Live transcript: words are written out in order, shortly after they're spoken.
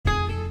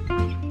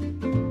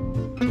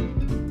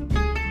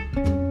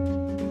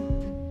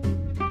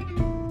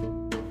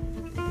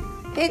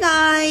Hey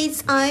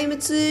guys, I'm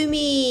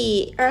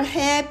Tsumi. A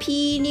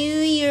happy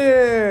new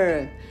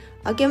year.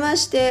 明けま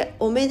して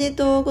おめで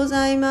とうご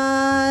ざい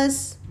ま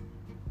す。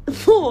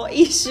もう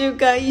1週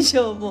間以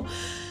上も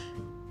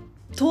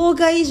10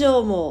日以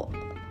上も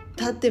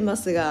経ってま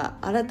すが、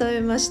改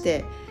めまし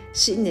て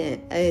新年、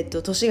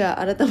年が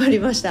改まり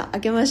ました。明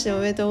けましてお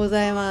めでとうご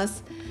ざいま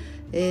す。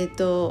明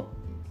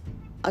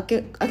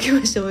け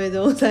ましておめで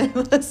とうござい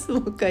ます。も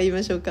う一回言い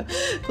ましょうか。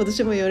今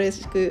年もよろ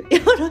しく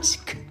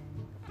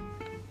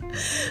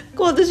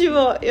今年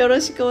もよ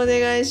ろしくお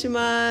願いし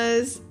ま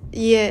す。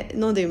いいえ、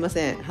飲んでみま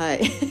せん。は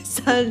い。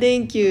3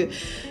連休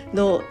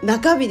の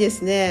中日で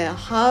すね。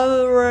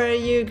How are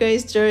you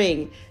guys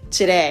doing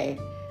today?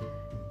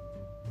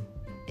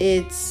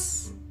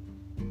 It's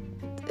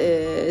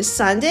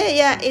Sunday?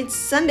 Yeah, it's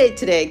Sunday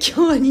today. 今日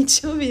は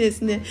日曜日で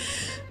すね。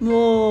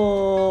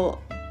もう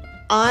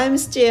I'm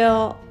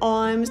still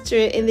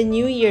in the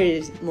New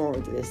Year's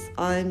mode です。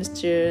I am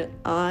still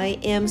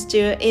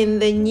in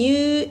the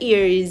New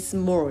Year's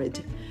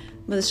mode。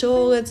まだ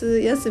正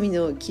月休み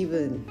の気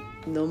分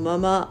のま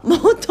ま、もう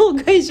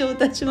10日以上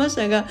経ちまし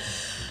たが、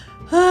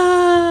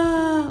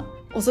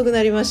遅く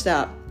なりまし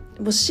た。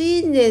もう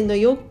新年の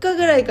4日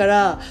ぐらいか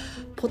ら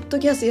ポッド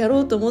キャストや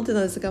ろうと思ってた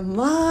んですが、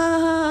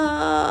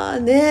まあ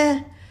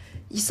ね、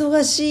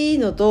忙しい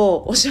の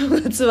と、お正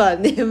月は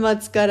年末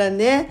から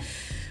ね、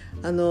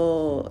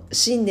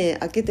新年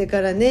明けて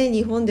からね、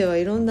日本では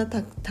いろんな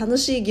楽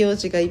しい行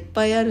事がいっ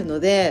ぱいある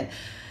ので、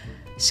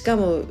しか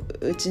も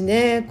うち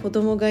ね、子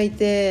供がい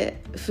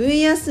て、冬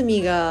休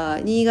みが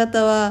新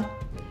潟は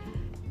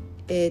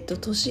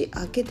年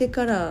明けて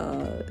から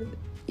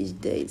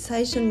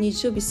最初の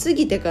日曜日過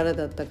ぎてから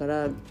だったか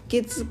ら、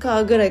月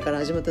火ぐらいから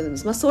始まったんで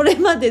す。それ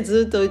まで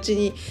ずっとうち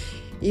に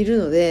いる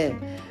ので、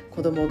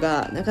子供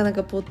がなかな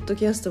かポッド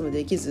キャストも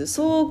できず、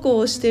そう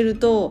こうしてる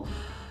と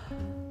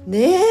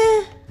ね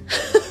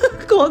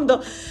今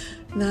度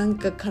なん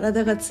か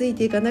体がつい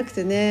ていかなく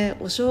てね、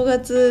お正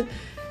月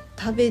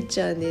食べ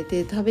ちゃ寝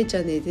てだっ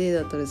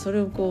たので、それ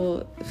を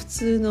こう普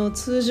通の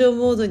通常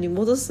モードに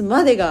戻す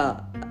まで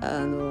が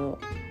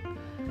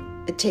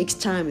It takes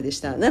time でし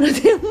た。なので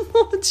も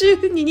う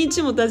12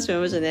日も経ってしまい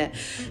ましたね。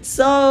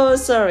So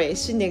sorry。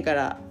新年か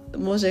ら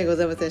申し訳ご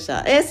ざいませんでした。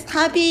It's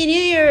Happy New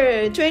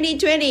Year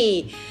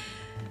 2020。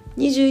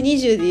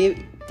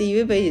2020って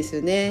言えばいいです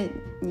よね。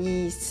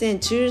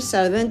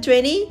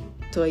2020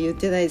とは言っ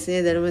てないです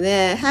ね、誰も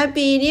ね。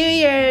Happy New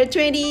Year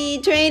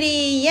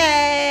 2020!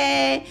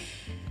 Yay!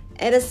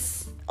 And the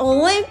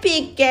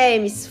Olympic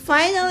Games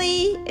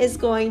finally is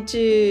going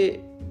to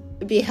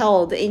be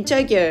held in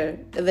Tokyo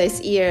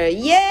this year.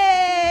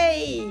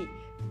 Yay!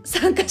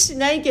 参加し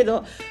ないけ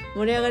ど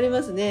盛り上がり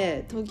ます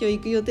ね。東京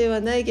行く予定は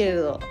ないけれ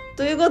ど。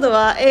ということ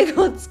は英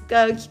語を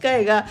使う機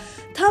会が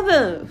多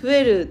分増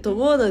えると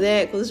思うの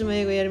で、今年も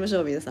英語やりまし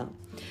ょう、皆さん。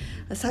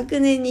昨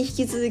年に引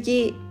き続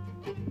き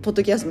ポッ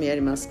ドキャストもや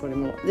ります。これ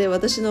もで、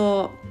私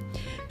の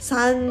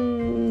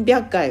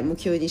300回目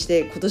標にして、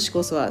今年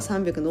こそは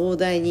300の大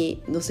台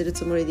に載せる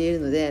つもりでいる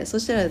ので、そ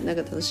したらなん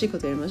か楽しいこ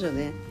とやりましょう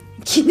ね。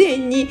記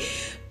念に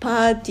パ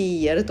ーテ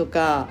ィーやると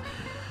か、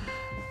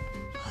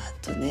あ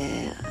と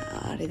ね、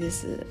あれで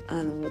す、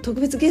特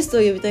別ゲスト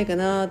を呼びたいか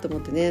なと思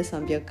ってね、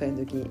300回の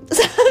時に300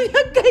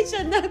回じ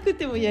ゃなく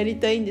てもやり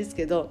たいんです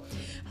けど、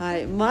は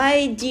い、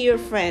My dear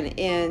friend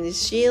and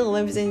she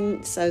lives in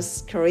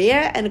South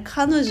Korea, and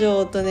彼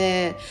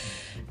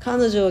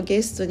女を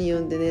ゲストに呼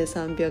んでね、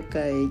300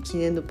回記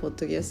念のポッ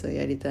ドキャストを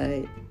やりた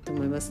いと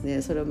思います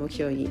ね。それを目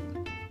標に。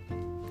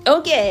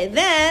Okay,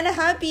 then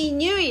Happy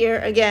New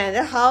Year again.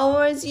 How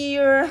was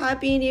your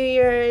Happy New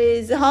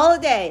Year's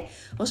holiday?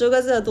 お正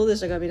月はどうでし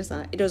たか、皆さ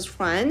ん。It was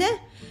fun.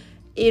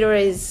 It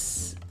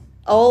was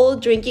all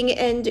drinking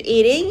and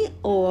eating,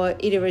 or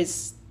it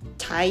was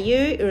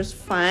tired. It was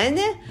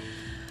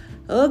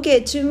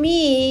fun.Okay, to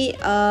me,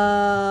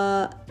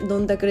 飲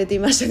んだくれてい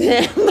ました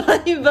ね。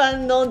毎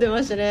晩飲んで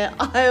ましたね。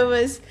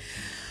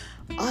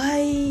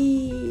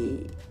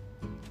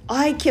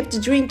I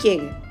kept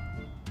drinking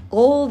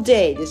all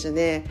day でした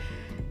ね。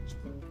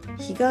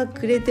日が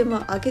暮れて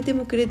も明けて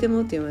も暮れて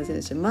もって言いません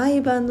でした。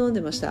毎晩飲ん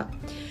でました。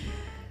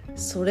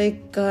それ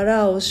か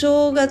らお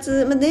正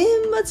月、年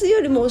末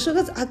よりもお正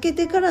月明け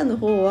てからの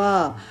方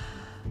が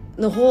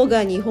日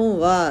本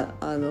は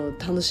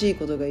楽しい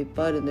ことがいっ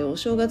ぱいあるので、お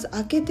正月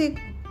明けて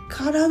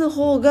からの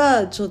方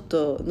がちょっ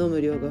と飲む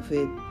量が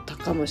増えた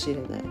かもしれ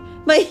ない。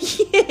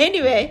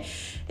anyways,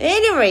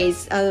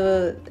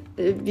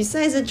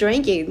 besides the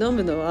drinking 飲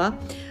むのは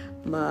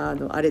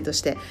あれと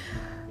して、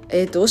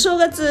お正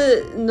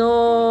月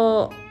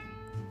の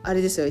あ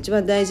れですよ、一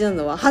番大事な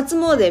のは初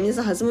詣。皆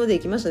さん初詣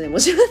行きましたね。も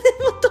ちろんね、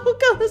もう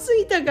10日も過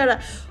ぎたから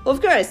Of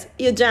course,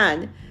 you're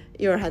done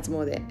your 初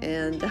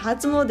詣 and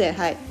初詣、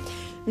はい、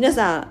皆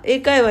さん、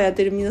英会話やっ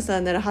てる皆さ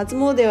んなら、初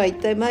詣は一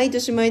体毎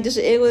年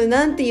英語で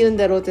なんて言うん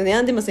だろうって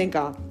悩んでません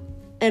か？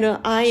 And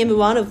I am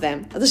one of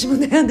them. 私も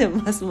悩んで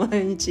ます。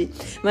毎日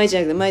じ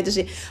ゃなくて毎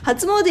年。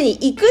初詣に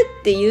行く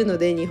っていうの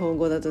で、日本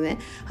語だとね。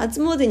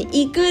初詣に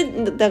行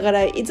くだか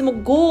ら、いつも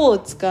go を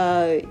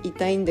使い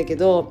たいんだけ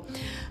ど、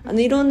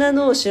いろんな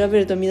のを調べ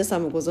ると皆さ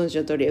んもご存知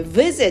の通り、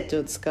visit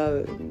を使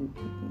う。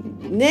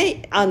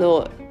ね。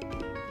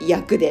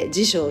訳で、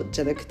辞書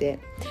じゃなくて、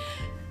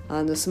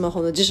スマ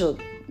ホの辞書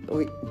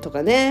と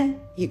かね、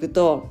行く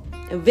と、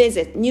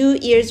visit, New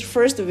Year's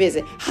first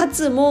visit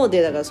初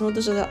詣だからその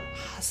年の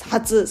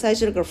最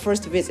初だから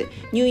first visit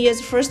New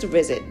Year's first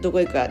visit どこ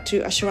行くか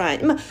to a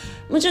shrine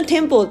もちろん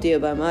店舗っていう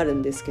場合もある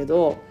んですけ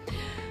ど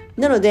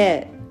なの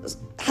で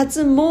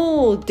初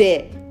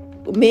詣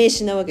名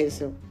詞なわけで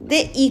すよ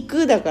で行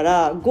くだか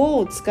ら go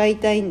を使い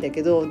たいんだ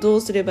けどど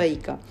うすればいい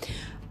か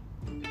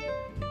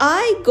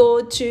I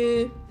go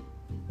to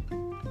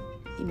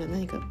今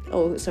何か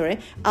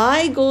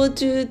I go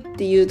to っ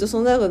て言うと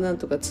その後なん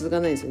とか続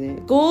かないですよ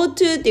ね go to っ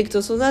て言う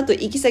とその後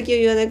行き先を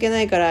言わなきゃいけ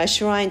ないから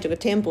shrine とか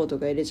店舗と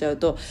か入れちゃう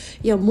と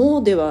いや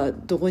もうでは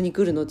どこに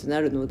来るのってな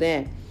るの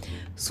で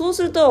そう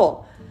する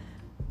と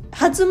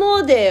初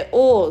詣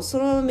をそ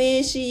の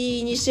名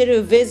詞にして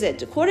る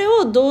visit これ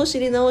を動詞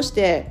に直し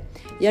て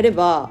やれ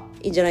ば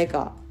いいんじゃない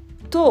か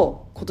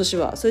と今年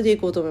はそれでい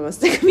こうと思いま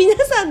す皆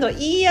さんの言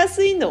いや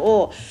すいの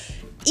を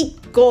一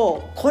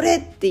個これ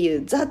ってい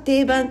うザ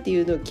定番って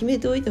いうのを決め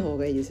ておいた方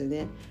がいいですよ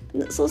ね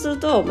そうする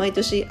と毎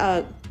年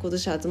今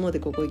年初詣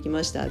ここ行き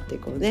ましたって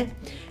こうね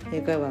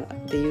英会話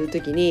で言う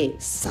時に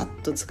さ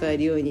っと使え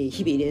るように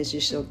日々練習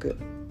しておく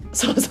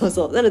そ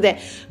うなので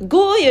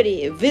Go よ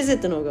り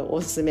Visit の方が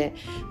おすすめ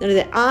なの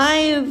で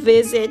I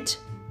visit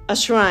a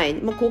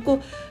shrine ここ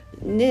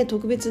ね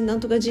特別なん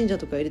とか神社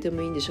とか入れて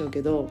もいいんでしょう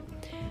けど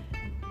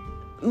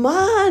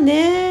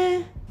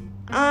ね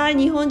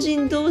日本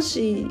人同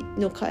士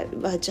の会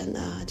話じ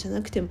ゃ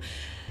なくて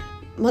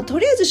もと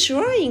りあえずシュ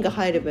ラインが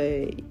入れば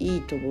い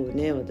いと思う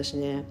ね私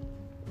ね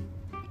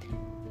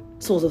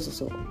そ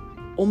う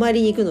お参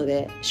りに行くの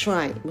でシュ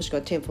ラインもしく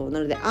はテンポな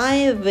ので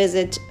I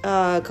visit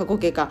過去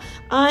形か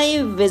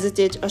I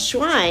visited a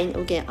shrine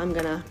okay I'm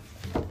gonna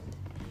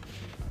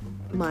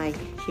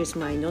here's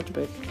my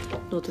notebook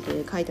ノート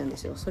で書いたんで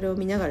すよそれを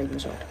見ながら行きま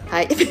しょう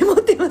はいメモ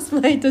ってます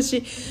毎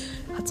年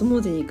初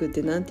詣に行くっ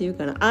てなんて言う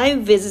かな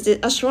I visited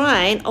a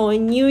shrine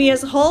on New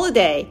Year's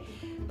holiday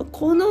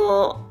こ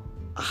の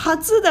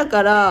初だ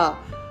から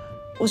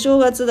お正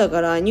月だ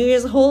から New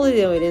Year's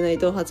holiday を入れない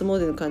と初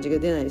詣の感じが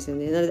出ないですよ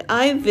ねなので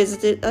I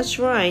visited a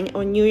shrine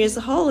on New Year's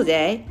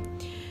holiday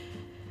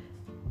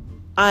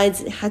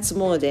as 初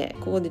詣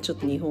ここでちょっ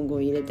と日本語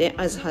を入れて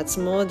as 初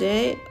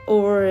詣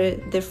or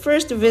the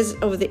first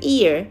visit of the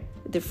year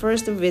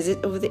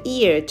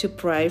to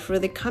pray for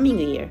the coming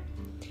year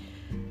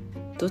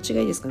どっち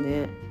がいいですか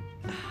ね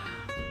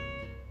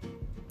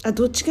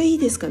どっちがいい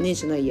ですかね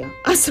じゃないや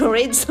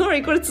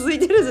sorry これ続い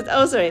てるんです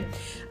sorry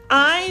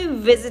I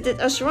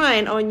visited a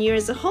shrine on New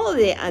Year's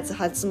holiday as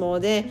初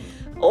詣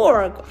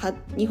or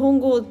日本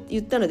語を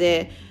言ったの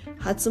で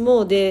初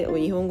詣を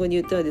日本語に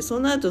言ったのでそ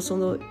の後そ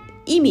の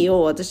意味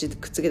を私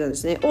くっつけたんで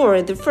すね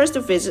or the first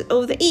visit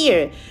of the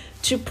year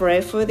to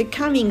pray for the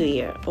coming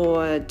year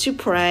or to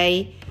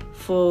pray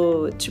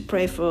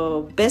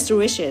for best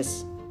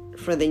wishes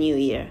for the new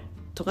year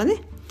とか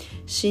ね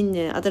新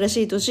年新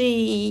しい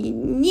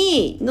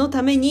年の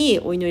ために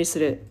お祈りす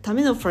るた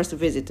めの first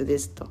visit で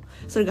すと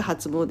それが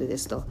初詣で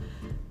すと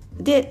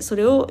でそ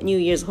れを New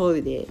Year's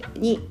Holiday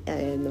に、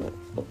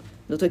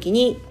の時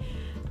に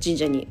神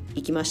社に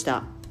行きまし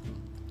た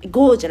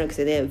Go じゃなく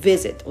てね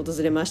Visit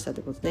訪れましたっ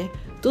てことね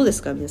どうで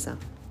すか皆さん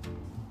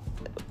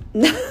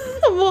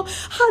もう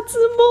初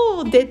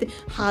詣って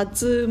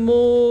初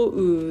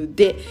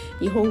詣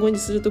日本語に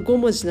すると5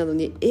文字なの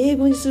に英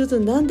語にすると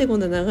なんでこ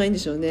んな長いんで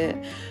しょう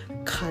ね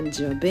漢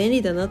字は便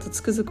利だなと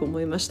つくづく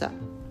思いました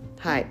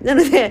はいな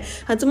ので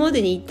初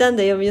詣に行ったん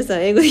だよ皆さ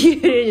ん英語で言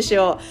えるようにし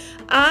よ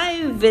う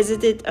I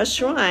visited a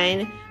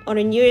shrine on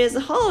a New Year's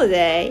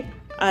holiday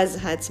as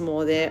初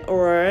詣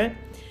or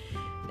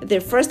the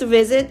first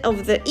visit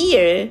of the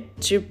year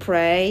to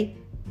pray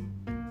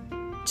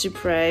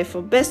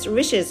for best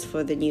wishes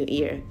for the new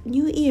year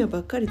New Year ば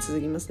っかり続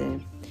きますね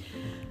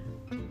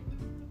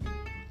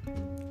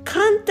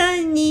簡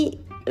単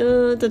に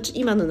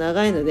今の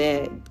長いの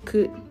で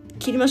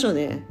切りましょう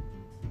ね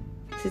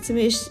説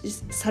明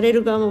され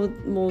る側も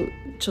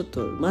ちょっ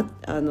と、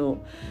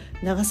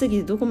長すぎ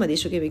てどこまで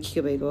一生懸命聞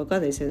けばいいか分か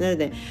んないですよなの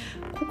で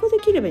ここで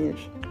切ればいいの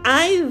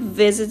I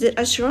visited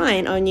a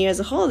shrine on New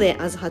Year's holiday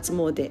as 初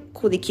詣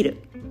ここで切る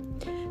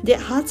で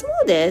初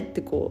詣っ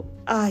て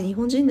日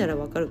本人なら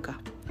分かるか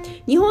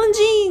日本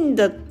人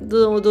同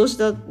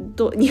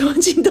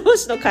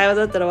士の会話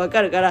だったら分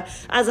かるから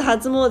as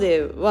初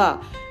詣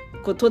は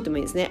取ってもい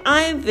いですね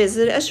I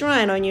visited a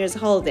shrine on New Year's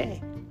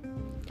holiday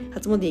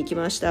初詣に行き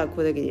ました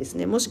これだけです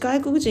ねもし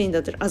外国人だ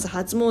ったらまず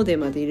初詣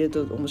まで入れる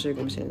と面白い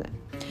かもしれない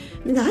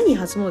で何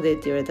初詣っ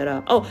て言われた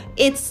ら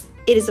it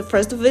is the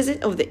first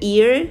visit of the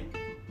year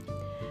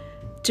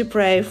to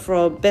pray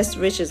for best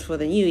wishes for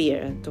the new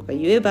year とか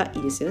言えばい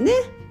いですよね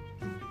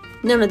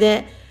なの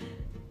で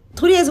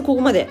とりあえずこ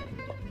こまで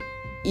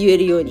言え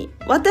るように、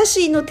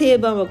私の定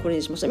番はこれ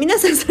にしました。皆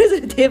さんそれぞ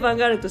れ定番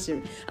がある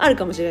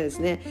かもしれないです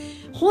ね。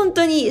本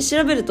当に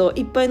調べると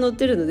いっぱい載っ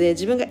てるので、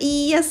自分が言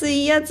いやす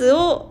いやつ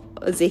を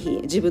ぜひ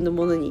自分の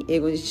ものに英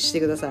語にして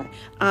ください。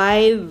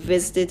I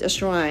visited a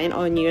shrine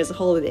on New Year's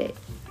holiday.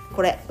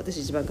 これ私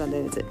一番簡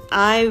単なやつ。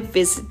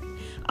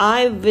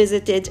I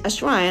visited a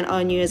shrine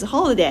on New Year's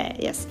holiday.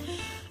 Yes.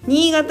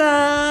 新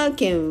潟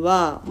県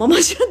は、も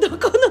ちろんどこ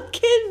の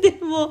県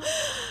でも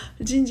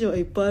神社は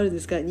いっぱいあるんで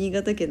すが、新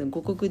潟県の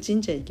五穀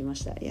神社に行きま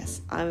した。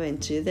Yes, I went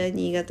to the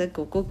新潟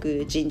五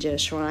穀神社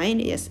shrine.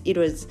 Yes, it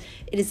is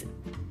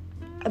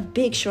a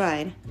big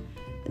shrine.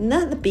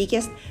 Not the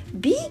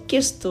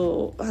biggest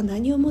と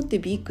何をもって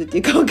ビッグって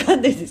いうか分か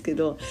んないですけ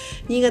ど、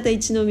新潟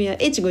一宮、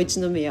越後一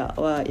宮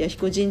は弥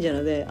彦神社な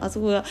ので、あそ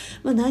こが、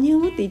何を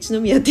もって一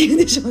宮っていうん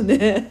でしょう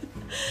ね。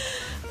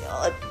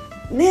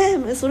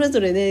ね、それぞ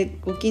れね、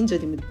ご近所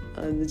にも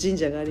神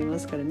社がありま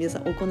すから、皆さ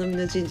んお好み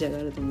の神社が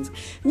あると思うんで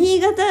す。新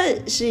潟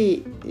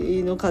市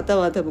の方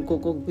は多分五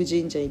穀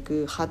神社行く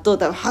派と、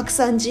多分白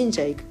山神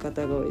社行く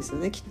方が多いですよ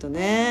ね、きっと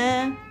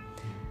ね。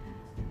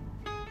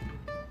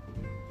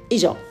以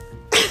上。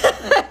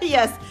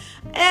Yes,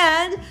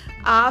 and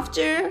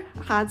after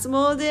初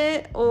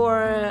詣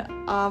or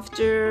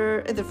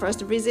after the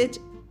first visit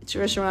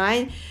to a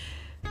shrine,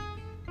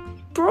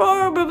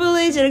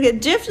 probably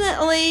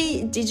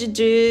definitely did you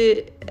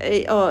do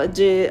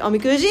おみ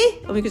く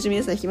じ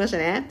皆さん引きました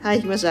ね。はい、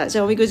引きました。じ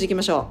ゃあおみくじ行き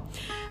ましょ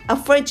う。a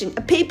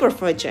paper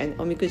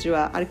fortune おみくじ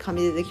はあれ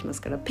紙でできま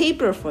すから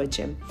paper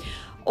fortune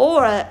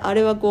or あ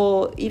れは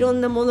こういろ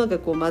んなものが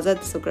こう混ざっ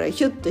てそこから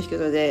ヒュッと引く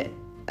ので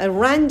A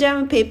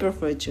random paper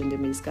fortune で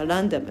もいいですか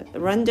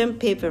random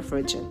paper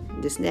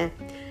fortune ですね。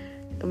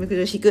おみく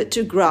じを引く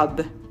to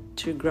grab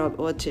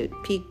or to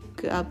pick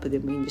up で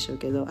もいいんでしょう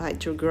けど、はい、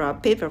to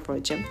grab paper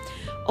fortune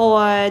or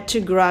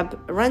to grab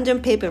random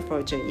paper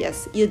fortune.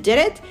 Yes, you did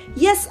it?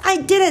 Yes,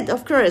 I did it,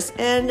 of course.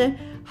 And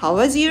how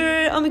was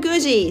your おみく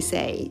じ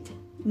said?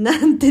 な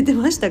んて出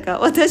ましたか？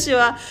私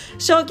は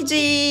小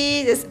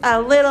吉です。A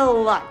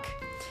little luck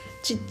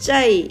ちっち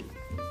ゃい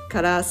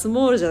からス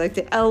モールじゃなく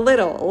て a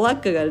little ラッ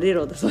クが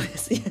little だそうで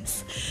す。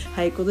Yes.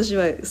 はい、今年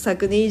は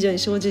昨年以上に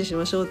精進し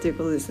ましょうという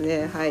ことです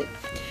ね。はい、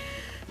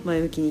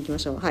前向きに行きま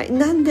しょう。はい、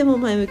何でも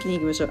前向きに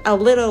行きましょう。a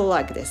little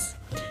luck です。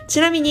ち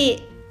なみ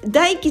に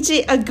大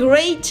吉 a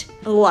great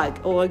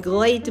luck or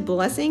great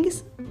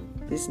blessings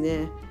です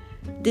ね。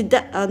で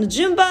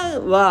順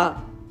番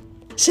は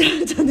調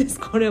べたんです。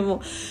これも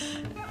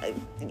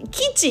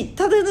吉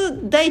ただ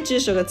の大中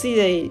小がつい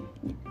て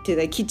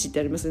吉って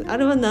ありますね。あ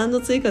れは何の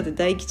追加で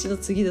大吉の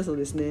次だそう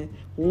ですね。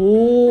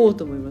おー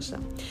と思いました。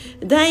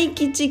大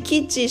吉、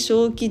吉、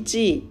小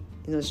吉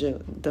の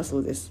順だそ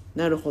うです。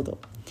なるほど。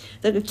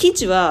だから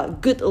吉は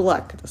good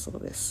luck だそ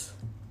うです。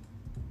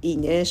いい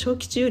ね。小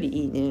吉より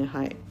いいね。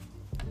はい。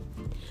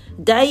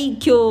大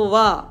凶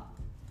は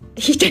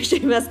引いた人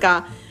います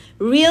か？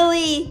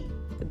 really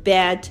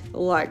bad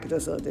luck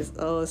だそうです。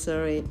Oh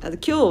sorry。今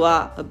日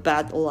は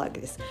bad luck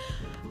です。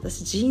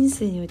私人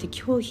生において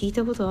今日引い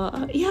たことは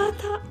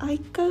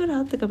1回ぐらい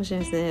あったかもしれ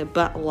ないですね。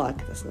Bad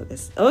luck だそうで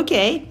す。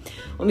OK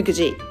おみく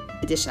じ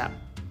でした。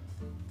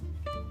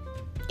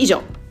以上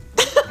お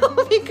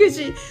みく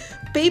じ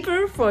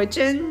Paper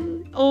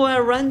fortune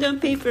or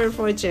random paper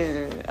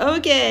fortune.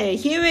 OK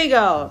here we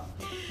go.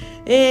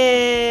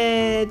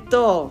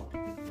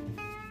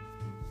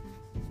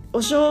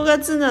 お正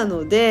月な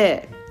の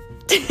で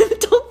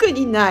特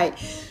にない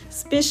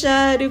スペシ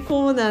ャル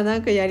コーナーな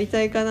んかやり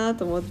たいかな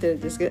と思ってる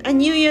んですけど、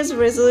New Year's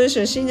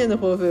Resolution 新年の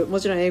抱負、も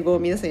ちろん英語を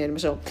皆さんやりま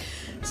しょ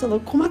う。その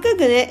細かく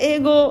ね、英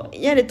語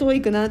やれ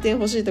TOEIC 何点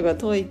欲しいとか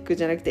TOEIC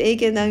じゃなくて英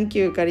検何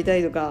級借りた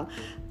いとか、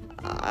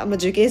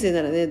受験生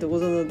ならねどこ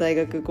ぞの大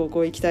学高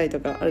校行きたいと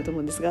かあると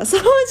思うんですが、そ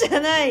うじゃ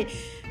ない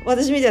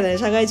私みたいな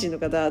社会人の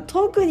方、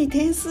特に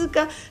点数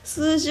か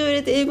数字を入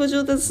れて英語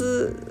上達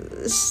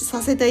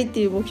させたいっ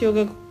ていう目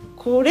標が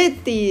これっ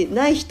て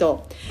ない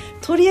人、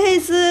とりあえ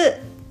ず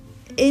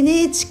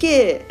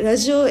NHK ラ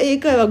ジオ英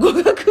会話語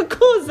学講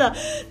座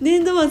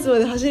年度末ま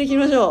で走り切り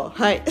ましょう。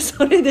はい、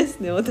それです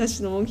ね、私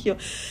の目標。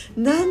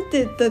なん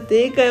て言ったっ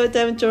て英会話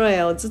タイムトライ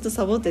アルをずっと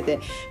サボってて、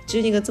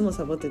12月も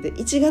サボってて、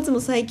1月も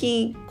最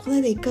近この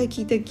間1回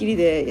聞いたっきり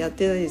でやっ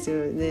てないですよ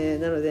ね。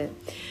なので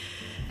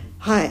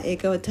はい、英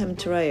会話タイム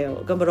トライア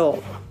ル頑張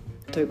ろ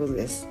うということ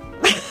です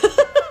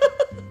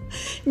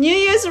New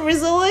Year's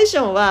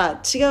Resolution は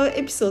違う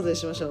エピソードで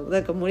しましょう。な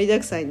んか盛りだ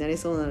くさんになり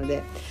そうなの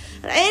で。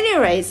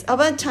Anyways,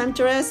 about time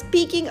trial,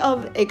 speaking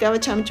of 英会話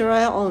time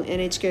trial on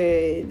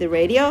NHK the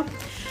radio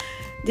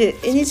で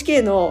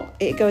NHK の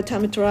英会話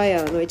time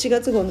trial の1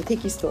月号のテ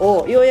キスト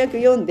をようやく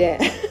読んで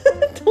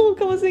10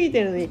日も過ぎ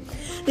てるのに、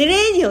で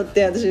例によっ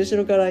て私後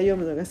ろから読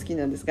むのが好き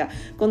なんですが、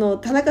この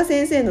田中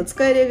先生の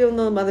使える英語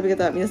の学び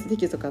方、皆さんテ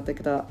キスト買った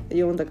方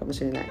読んだかもし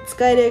れない、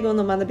使える英語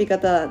の学び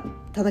方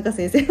田中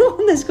先生の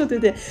同じこと言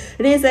って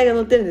連載が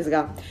載ってるんです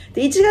が、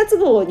で1月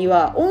号に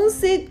は音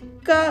声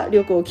化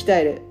力を鍛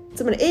える、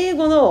つまり英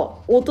語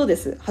の音で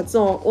す、発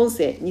音音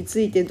声に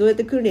ついてどうやっ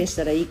て訓練し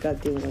たらいいかっ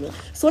ていうのが、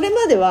それ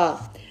まで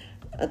は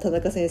田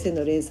中先生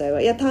の連載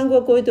はいや単語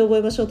はこうやって覚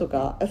えましょうと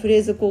かフレ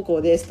ーズこ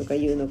うですとか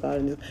いうのがあ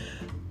るんです。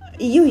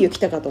いよいよ来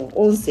たかと。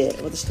音声、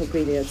私得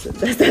意なやつ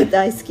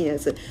大好きなや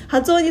つ。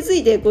発音につ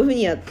いてこういうふう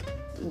にやっ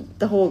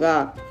た方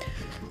が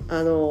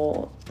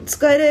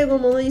使える英語を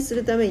ものにす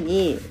るため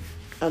に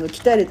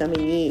鍛えるため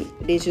に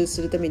練習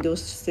するためにどう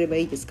すれば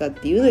いいですかっ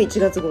ていうのを1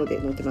月号で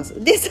載ってま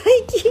す。で最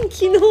近昨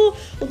日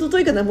一昨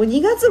日かなもう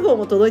2月号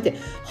も届いて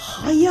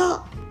早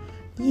っ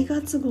2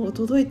月号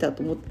届いた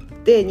と思っ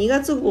て2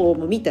月号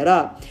も見た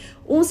ら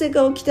音声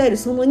化を鍛える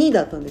その2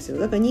だったんですよ。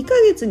だから2ヶ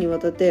月にわ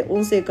たって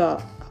音声化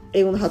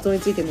英語の発音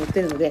について載っ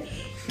てるので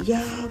いや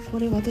ーこ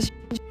れ私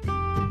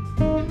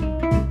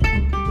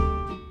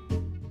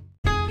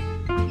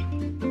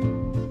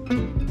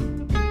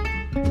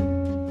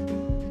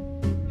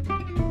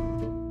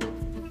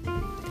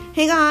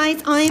Hey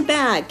guys, I'm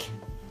back.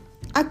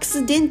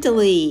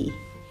 Accidentally,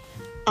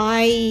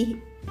 I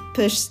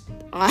touched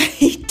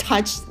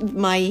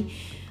my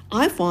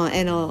iPhone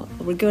and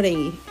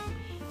recording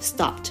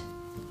stopped.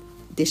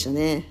 でした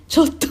ね。ち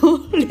ょっと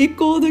レ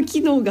コード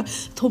機能が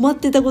止まっ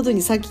てたこと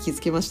にさっき気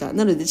づけました。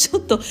なのでちょ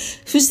っと不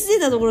自然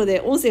なところ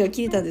で音声が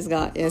切れたんです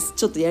が、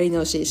ちょっとやり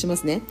直ししま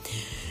すね。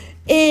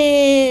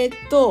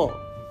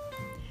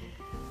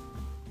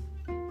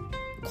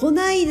こ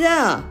ない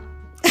だ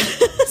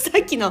さ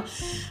っきの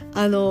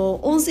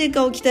音声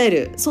化を鍛え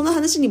るその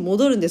話に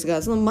戻るんです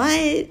がその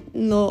前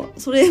の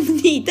それ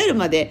に至る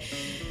まで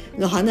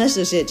の話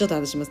としてちょっと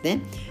話します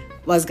ね。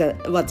わず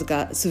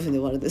か数分で終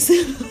わるんです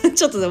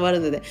ちょっとで終わる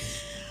ので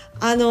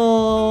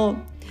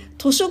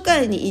図書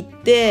館に行っ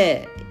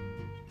て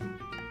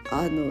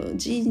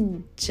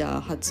神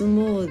社初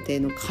詣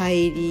の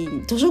帰り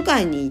に図書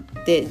館に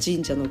行って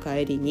神社の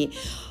帰りに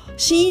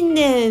新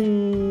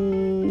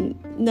年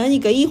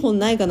何かいい本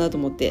ないかなと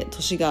思って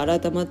年が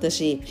改まった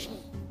し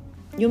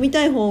読み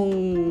たい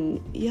本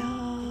いや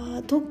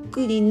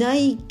特にな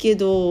いけ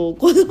ど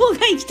子供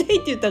が行きたいっ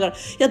て言ったからい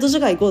や図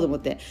書館行こうと思っ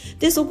て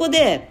でそこ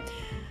で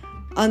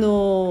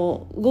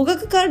語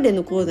学関連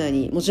のコーナー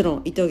にもちろ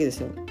ん行ったわけです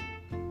よ。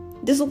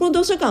でそこ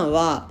の図書館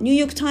はニュー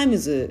ヨークタイム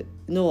ズ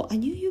の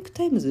ニューヨーク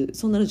タイムズ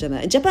そんなのじゃ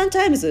ないジャパン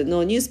タイムズ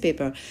のニュースペー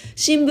パー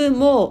新聞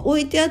も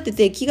置いてあって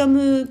て気が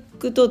向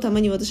くとた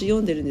まに私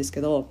読んでるんですけ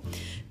ど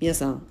皆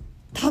さん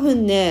多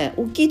分ね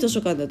大きい図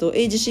書館だと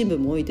英字新聞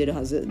も置いてる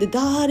はずで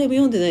誰も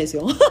読んでないです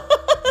よ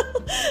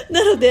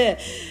なので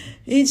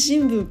英字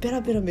新聞ペ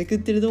ラペラめくっ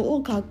てる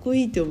のかっこ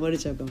いいって思われ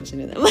ちゃうかもし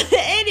れない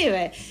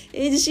anyway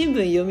英字新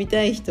聞読み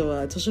たい人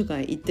は図書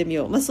館行ってみ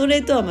よう、そ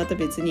れとはまた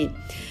別に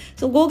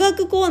その語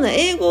学コーナー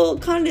英語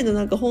関連の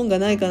なんか本が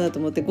ないかなと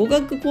思って語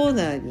学コー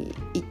ナーに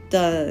行っ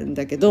たん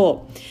だけ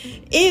ど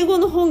英語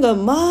の本が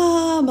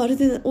まる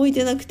で置い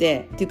てなく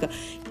てっていうか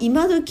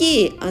今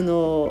時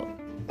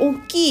大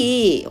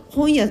きい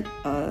本屋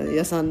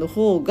さんの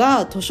方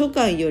が図書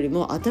館より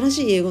も新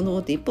しい英語の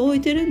本っていっぱい置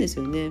いてるんです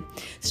よね。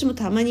私も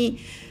たまに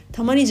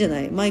じゃ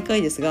ない毎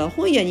回ですが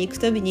本屋に行く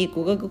たびに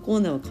語学コー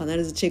ナーは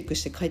必ずチェック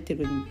して帰って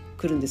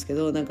くるんですけ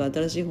どなんか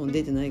新しい本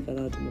出てないか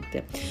なと思っ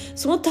て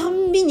そのた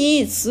んび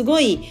にすご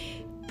い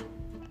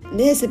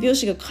ね背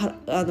表紙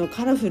が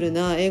カラフル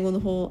な英語の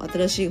本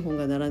新しい本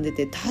が並んで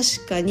て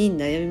確かに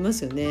悩みま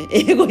すよね。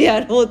英語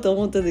やろうと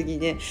思った時に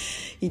ね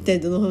一体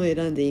どの本を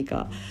選んでいい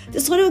か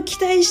でそれを期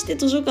待して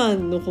図書館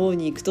の方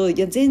に行くとい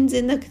や全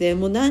然なくて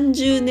もう何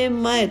十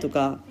年前と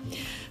か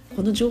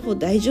この情報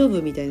大丈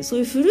夫みたいなそう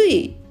いう古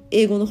い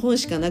英語の本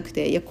しかなく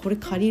ていやこれ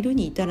借りる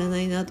に至らな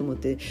いなと思っ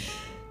て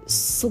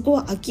そこ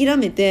は諦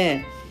め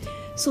て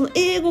その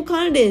英語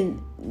関連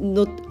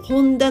の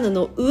本棚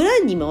の裏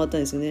に回った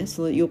んですよね。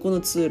その横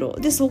の通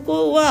路でそ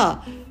こ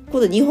は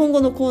今度日本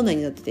語のコーナー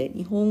になってて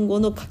日本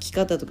語の書き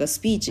方とかス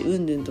ピーチう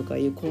んぬんとか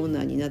いうコーナ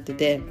ーになって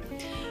て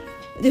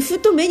でふ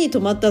と目に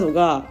留まったの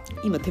が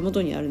今手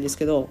元にあるんです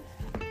けど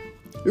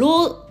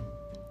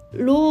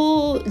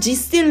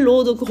実践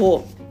朗読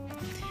法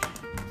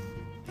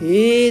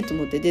と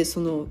思ってでそ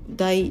の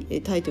タイ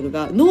トル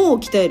が脳を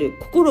鍛える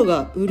心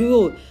が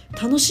潤う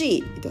楽し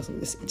いだそう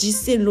です。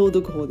実践朗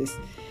読法です。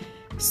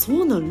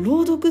そうなん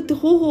朗読って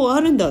方法あ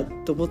るんだ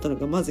と思ったの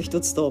がまず一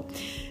つと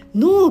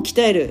脳を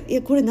鍛えるい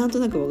やこれなんと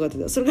なく分かって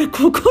たそれ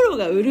から心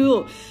が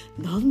潤う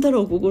なんだ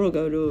ろう心が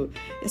潤うい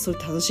やそれ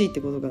楽しいっ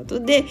てことかと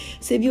で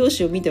背表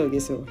紙を見たわけで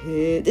すよ。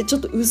でちょ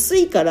っと薄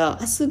いから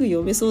すぐ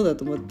読めそうだ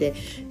と思って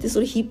でそ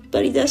れ引っ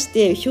張り出し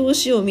て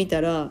表紙を見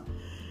たら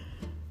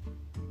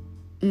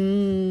う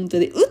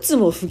つ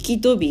も吹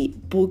き飛び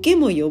ボケ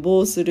も予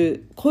防す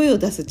る声を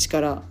出す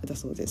力だ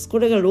そうです。こ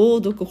れが朗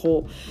読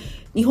法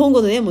日本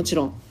語でねもち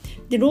ろん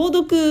で朗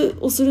読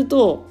をする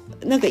と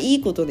なんかい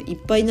いことでいっ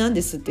ぱいなん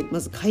ですってま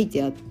ず書い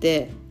てあっ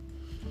て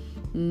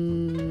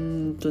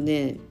人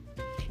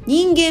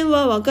間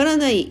はわから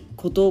ない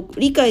こと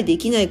理解で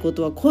きないこ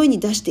とは声に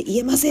出して言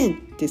えませんっ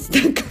て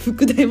なんか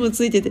副題も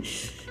ついてて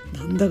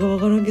なんだかわ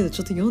からんけど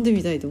ちょっと読んで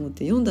みたいと思っ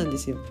て読んだんで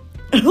すよ。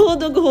朗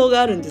読法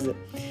があるんです。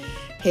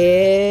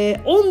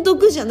音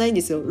読じゃないん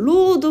ですよ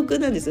朗読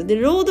なんですよ。で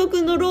朗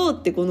読の朗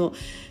ってこの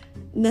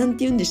なん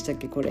て言うんでしたっ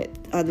けこれ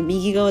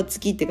右側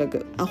月って書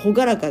く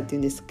朗らかって言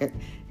うんですっ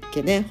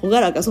けね朗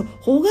らかそう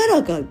朗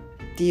らかっ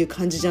てっていう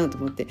感じじゃんと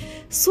思って、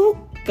そっ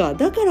か、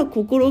だから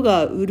心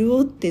が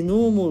潤って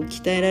脳も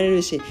鍛えられ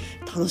るし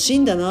楽しい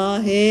んだ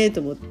な、へーと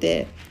思っ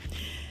て。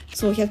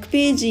そう100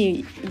ペー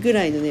ジぐ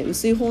らいのね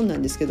薄い本な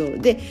んですけど、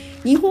で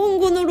日本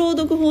語の朗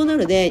読法な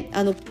ので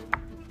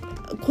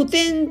古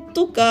典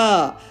と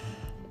か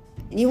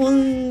日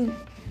本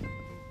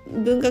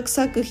文学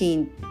作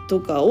品と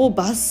かを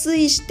抜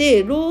粋し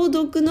て朗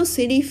読の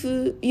セリ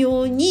フ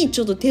用にち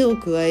ょっと手を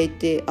加え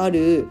てあ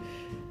る、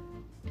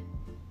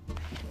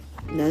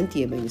なんて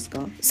言えばいいんです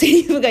か、セ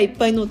リフがいっ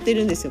ぱい載って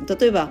るんですよ。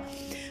例えば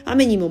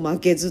雨にも負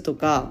けずと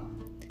か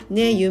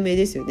ね、有名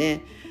ですよ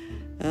ね。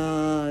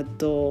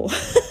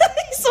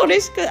そ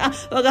れしか、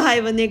我が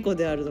輩は猫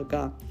であると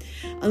か、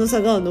あの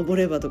坂を登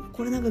ればとか、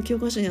これなんか教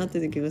科書にあって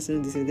る気がする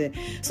んですよね。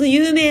その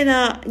有名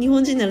な日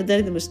本人なら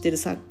誰でも知ってる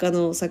作家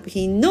の作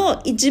品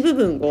の一部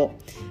分を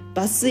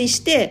抜粋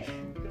して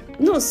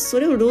そ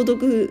れを朗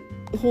読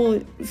法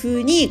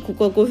風にこ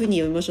こはこういう風に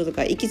読みましょうと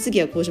か、息継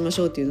ぎはこうしまし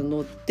ょうっていう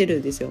の載ってる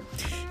んですよ。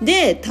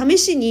で試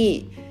し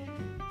に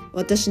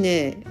私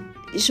ね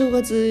正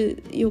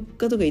月4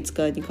日とか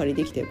5日に借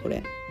りてきて、こ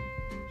れ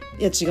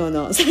いや違う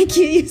な、最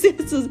近言う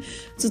やつ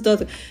ずっとあっ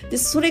たで、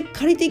それ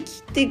借りて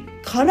きて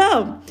か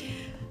ら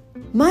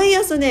毎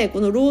朝ね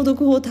この朗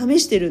読法を試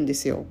してるんで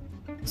すよ。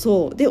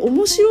そうで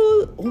面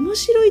白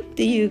いっ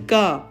ていう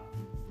か、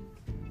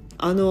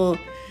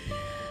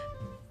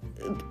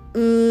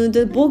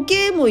でボ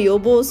ケも予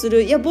防す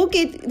る、いやボ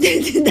ケ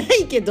てな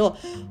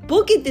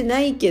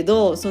いけ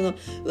どその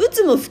う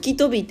つも吹き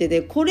飛びて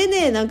ね、これ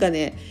ねなんか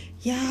ね、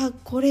いや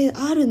これ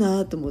ある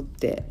なと思っ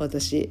て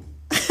私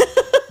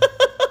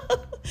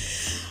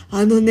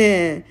新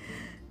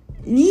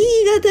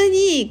潟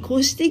に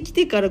越してき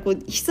てから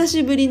久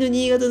しぶりの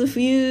新潟の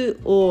冬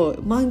を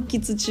満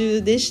喫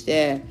中でし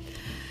て、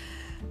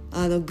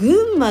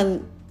群馬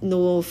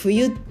の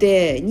冬っ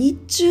て日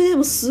中で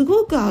もす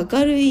ごく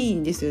明るい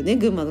んですよね。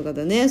群馬の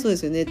方ね、そうで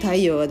すよね、太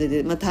陽が出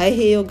て、太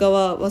平洋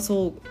側は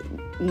そ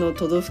うの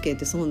都道府県っ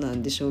てそうな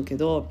んでしょうけ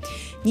ど、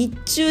日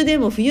中で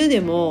も冬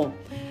でも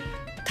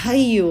太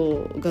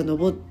陽が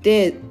昇っ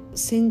て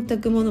洗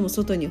濯物も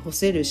外に干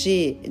せる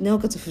し、なお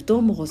かつ布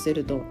団も干せ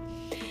ると、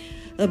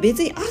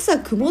別に朝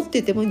曇っ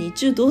てても日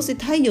中どうせ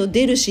太陽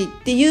出るしっ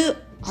ていう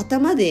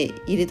頭で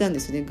入れたんで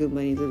すよね、群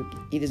馬に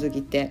いる時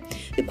って。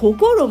で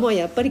心も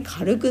やっぱり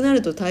軽くな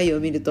ると、太陽を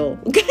見ると。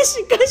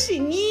しかし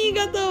新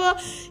潟は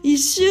1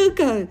週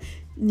間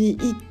に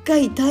1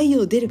回太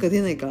陽出るか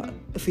出ないか、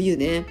冬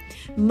ね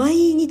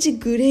毎日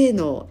グレー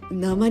の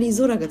鉛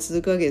空が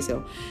続くわけです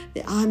よ。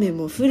で雨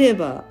も降れ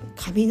ば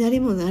雷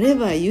も鳴れ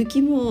ば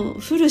雪も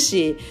降る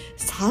し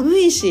寒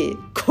いし、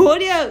こ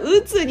りゃ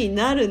鬱に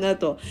なるな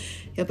と、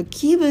やっぱ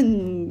気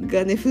分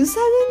がね塞ぐ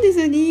んです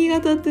よ新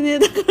潟ってね。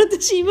だから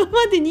私今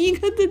まで新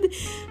潟で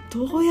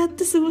どうやっ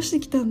て過ごして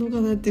きたのか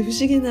なって不思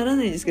議になら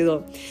ないんですけ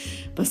ど、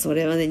そ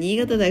れはね新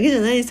潟だけじ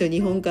ゃないですよ、日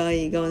本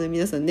海側の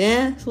皆さん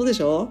ね、そうで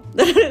しょ。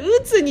だから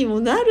鬱にも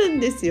なるん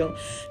ですよ。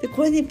で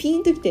これねピ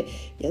ンときて、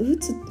いや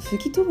鬱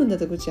吹き飛ぶんだっ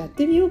たらこっちやっ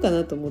てみようか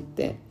なと思っ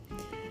て、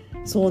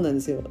そうなん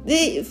ですよ。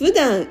で普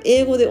段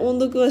英語で音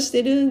読はし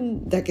てる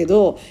んだけ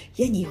ど、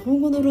いや日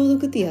本語の朗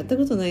読ってやった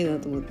ことないな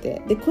と思っ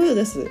て、で声を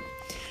出す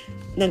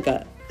なん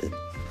か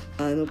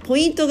ポ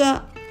イント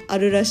があ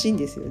るらしいん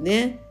ですよ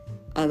ね。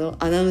ア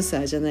ナウンサ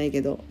ーじゃない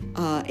けど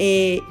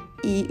い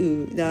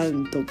な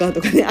んとか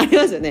とかねあり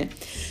ますよね。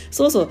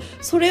そう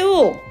それ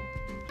を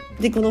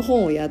でこの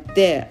本をやっ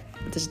て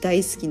私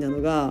大好きな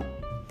のが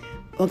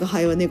我が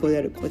輩は猫で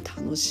ある。これ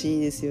楽し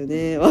いですよ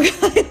ね。我が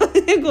輩は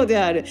猫で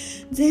ある。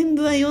全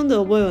部は読んだ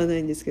覚えはな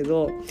いんですけ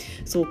ど、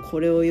そうこ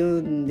れを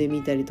読んで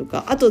みたりと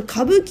か、あと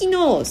歌舞伎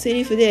のセ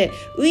リフで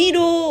うい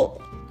ろ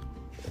う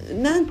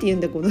なんて言う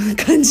んだこの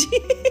感じ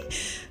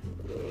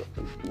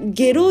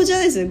下郎じゃ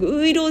ないですね、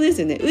ういろうで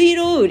すよね。うい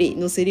ろう売り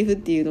のセリフっ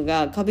ていうの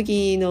が歌舞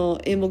伎の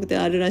演目で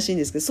あるらしいん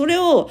ですけど、それ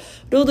を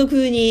朗読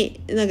風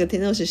になんか手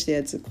直しした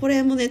やつ、こ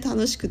れもね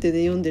楽しくて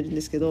ね読んでるん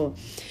ですけど、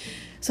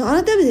そう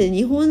改めて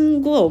日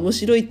本語は面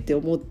白いって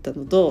思った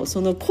のと、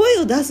その声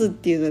を出すっ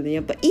ていうのはね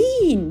やっぱい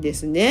いんで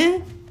す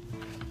ね。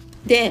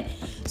で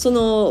そ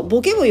の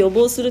ボケも予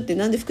防するって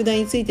なんで副題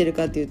についてる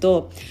かっていう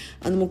と、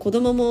もう子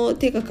供も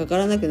手がかか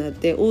らなくなっ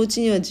て、お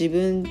家には自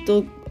分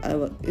と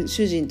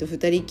主人と二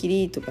人き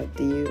りとかっ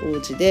ていうお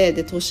家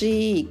で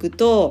年いく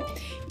と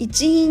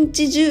一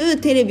日中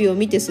テレビを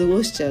見て過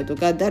ごしちゃうと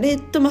か、誰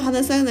とも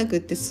話さなく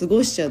って過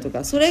ごしちゃうと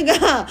か、それ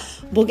が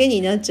ボケ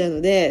になっちゃうの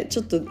で、ち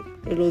ょっと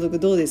朗読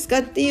どうですか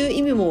っていう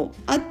意味も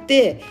あっ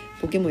て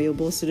ボケも予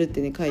防するっ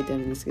てね書いてあ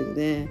るんですけど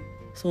ね。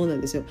そうな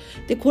んですよ。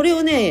でこれ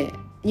をね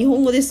日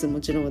本語です、も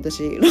ちろん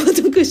私朗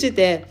読して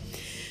て、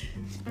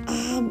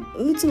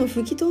うつも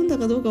吹き飛んだ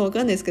かどうかわか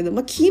んないですけど、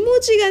気持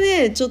ちが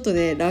ねちょっと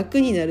ね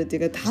楽になるって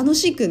いうか楽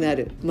しくな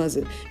る。ま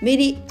ずメ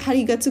リハ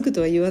リがつく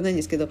とは言わないん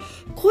ですけど、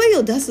声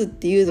を出すっ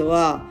ていうの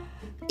は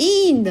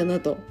いいんだな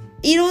と、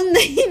いろんな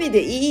意味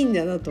でいいん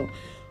だなと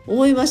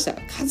思いました。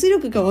活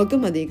力が湧く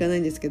までいかない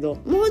んですけど、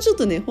もうちょっ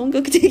とね本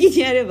格的に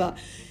やれば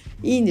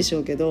いいんでしょ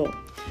うけど、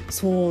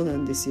そうな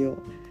んですよ。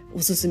お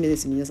すすめで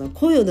す。皆さん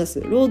声を出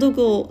す、朗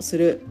読をす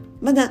る。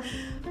まだ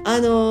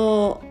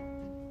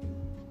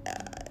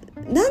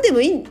何で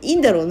もいい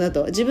んだろうな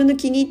と。自分の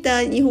気に入っ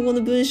た日本語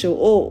の文章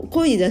を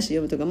声に出して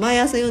読むとか、毎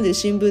朝読んでる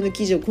新聞の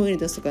記事を声に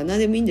出すとか、何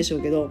でもいいんでしょ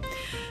うけど、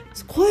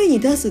声に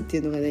出すってい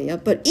うのがね、やっ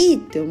ぱりいいっ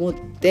て思っ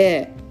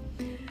て、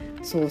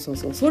そ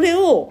れ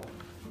を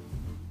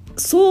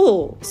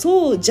そ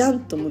うじゃん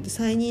と思って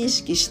再認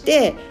識し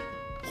て、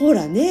ほ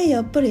らね、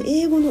やっぱり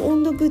英語の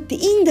音読って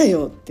いいんだ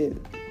よって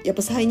やっ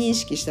ぱ再認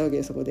識したわけ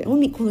です。そこでこ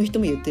の人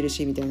も言ってる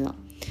しみたいな、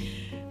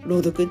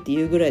朗読って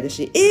いうぐらいだ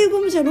し、英語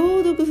もじゃあ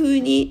朗読風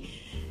に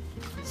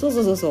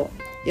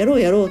や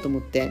ろうと思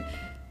って、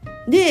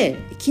で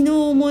昨日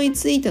思い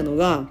ついたの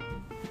が、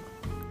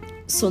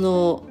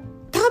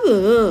多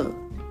分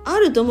あ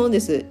ると思うんで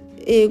す。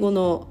英語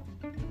の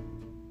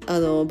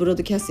ブロー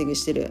ドキャスティング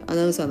してるア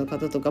ナウンサーの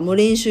方とかも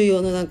練習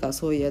用のなんか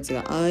そういうやつ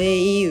があえ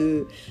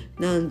いう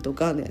なんと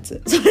かのや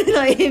つ、それの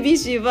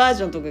ABC バー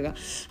ジョンとかが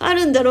あ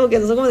るんだろうけ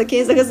ど、そこまで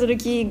検索する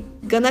気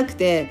がなく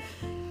て、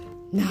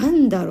な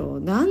んだろ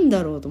う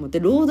と思って、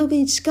朗読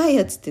に近い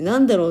やつってな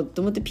んだろう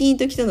と思ってピン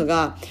ときたの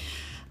が、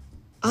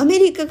アメ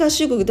リカ合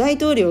衆国大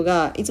統領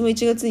がいつも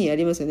1月にや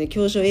りますよね、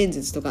教書演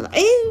説とかの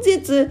演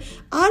説、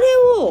あれ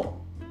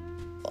を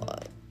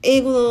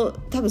英語の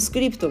多分スク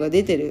リプトが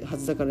出てるは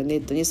ずだから、ネッ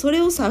トにそ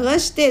れを探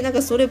して、なん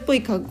かそれっぽ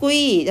いかっこ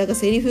いいなんか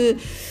セリフ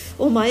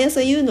を毎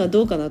朝言うのは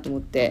どうかなと思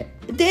って、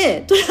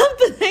でトラン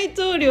プ大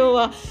統領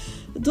は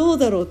どう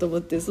だろうと思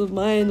って、その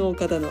前の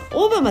方の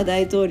オバマ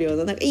大統領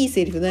のなんかいい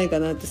セリフないか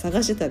なって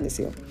探してたんで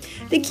すよ。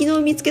で昨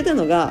日見つけた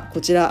のが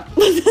こちら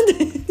なん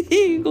で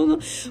英語の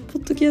ポ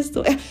ッドキャス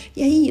ト、い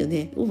やいいよ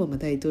ね、オバマ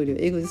大統領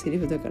英語でセリ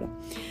フだから、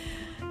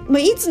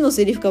いつの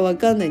セリフか分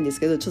かんないんです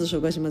けど、ちょっと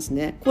紹介します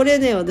ね。これ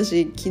ね、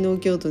私昨日今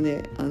日と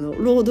ね、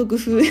朗読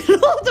風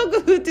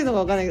っていうの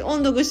が分かんないけど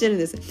音読してるん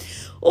です。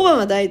オバ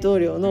マ大統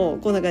領の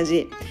こんな感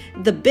じ。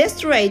 The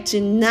best way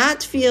to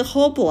not feel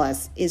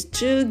hopeless is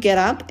to get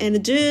up and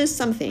do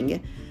something.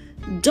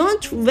 Don't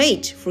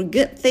wait for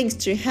good things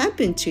to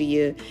happen to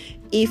you.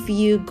 If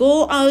you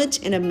go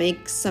out and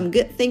make some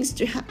good things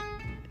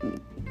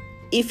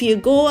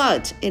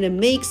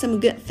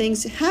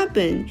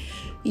happen,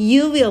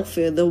 you will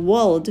fill the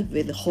world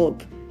with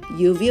hope.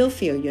 You will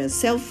fill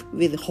yourself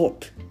with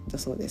hope. だ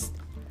そうです。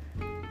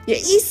いや、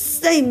一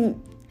切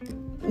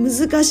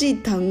難しい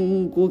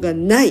単語が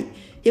ない。い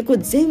や、これ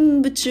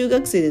全部中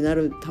学生でな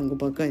る単語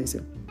ばっかりです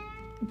よ。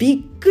びっ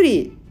く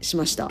りし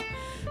ました。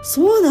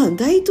そうなん、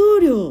大統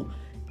領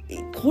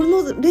こ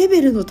のレ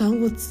ベルの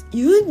単語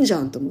言うんじ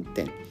ゃんと思っ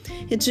て。い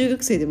や、中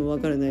学生でも分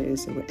からないで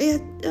すよ。これいや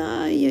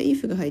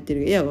if が入って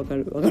る。いや、分か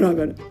る。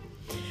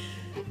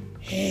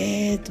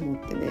へーと思っ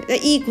てね、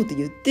いいこと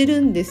言って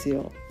るんです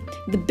よ。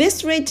The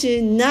best way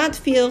to not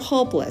feel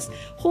hopeless.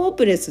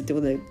 Hopeless ってこ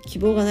とは希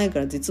望がないか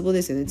ら絶望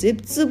ですよね。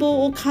絶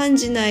望を感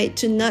じない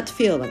to not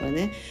feel だから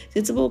ね。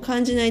絶望を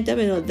感じないた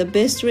めの the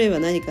best way は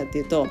何かって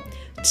いうと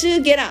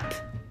to get up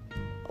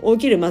起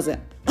きる、まず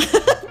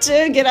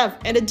to get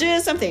up and do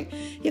something。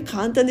 いや、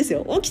簡単です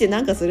よ。起きて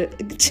なんかする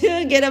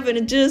to get up and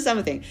do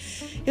something。 い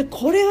や、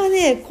これは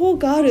ね、効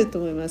果あると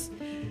思います。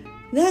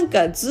なん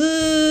か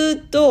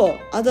ずっと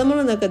頭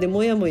の中で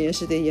モヤモヤ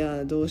してて、い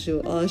やどうしよ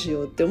うああし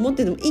ようって思っ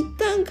てても、一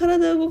旦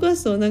体を動か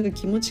すとなんか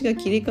気持ちが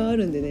切り替わ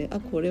るんでね、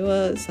これ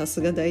はさ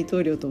すが大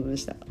統領と思いま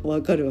した。わ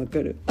かる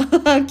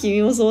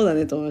君もそうだ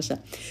ねと思いました。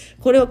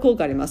これは効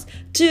果あります。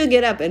 To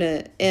get up and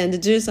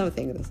do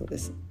something だそうで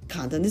す。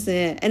簡単です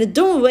ね。 And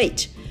don't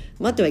wait、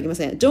 待ってはいけま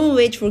せん。 Don't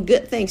wait for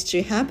good things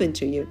to happen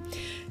to you。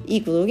 い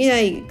いこと起きな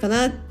いか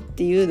なっ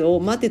ていうの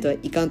を待ってては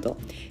いかんと。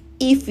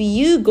If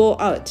you go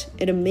out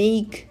and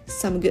make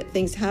some good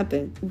things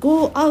happen,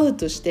 go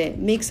out して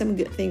make some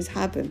good things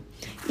happen、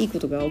 いいこ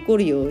とが起こ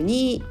るよう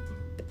に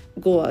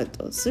go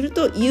out する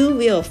と you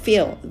will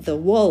fill the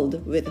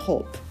world with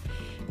hope。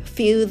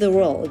 fill the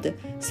world、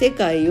 世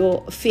界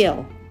を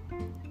fill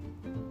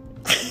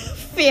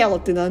っ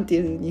てなんて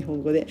いう日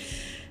本語で、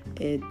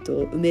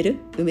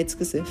埋め尽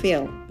くす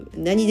fill、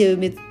 何で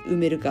埋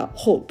めるか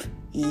hope。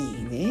 いい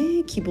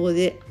ね、希望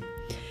で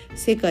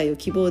世界を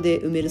希望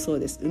で埋めるそう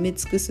です。埋め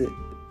尽くす、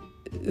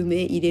埋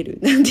め入れる、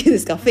なんていうんで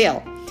すか、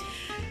fill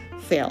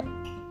and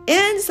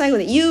最後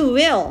で you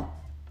will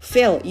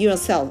fill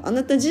yourself、 あ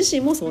なた自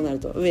身もそうなる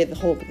と with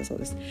hope だそう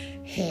です。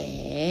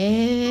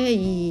へー、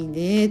いい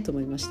ねと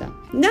思いました。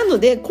なの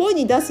で声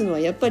に出すのは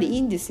やっぱりい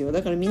いんですよ。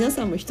だから皆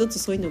さんも一つ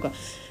そういうのが、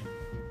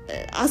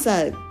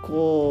朝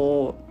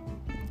こ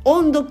う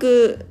音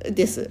読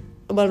です、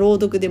朗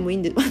読でもいい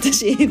んで、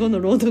私英語の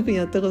朗読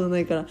やったことな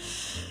いから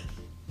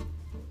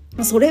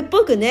それっ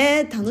ぽく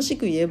ね、楽し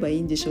く言えばい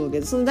いんでしょうけ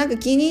ど、そのなんか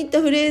気に入っ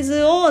たフレー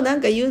ズをな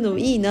んか言うのも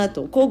いいな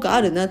と、効果あ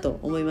るなと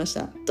思いまし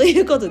た。とい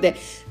うことで、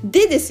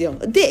ですよ。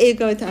で、英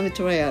会話タイム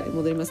トライアルに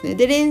戻りますね。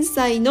で、連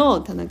載の、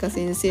田中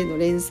先生の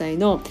連載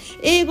の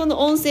英語の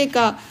音声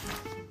化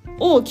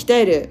を鍛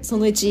えるそ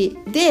の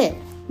1で、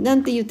な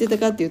んて言ってた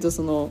かっていうと、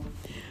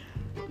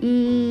ネ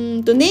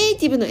イ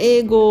ティブの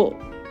英語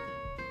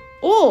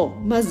を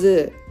ま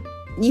ず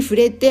に触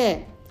れ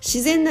て、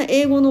自然な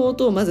英語の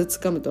音をまずつ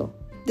かむ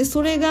と。で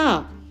それ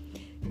が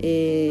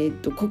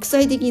国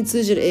際的に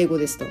通じる英語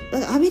ですと。だ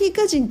からアメリ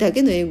カ人だ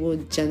けの英語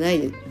じゃな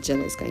いじゃ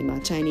ないですか。今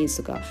チャイニー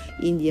ズとか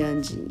インディア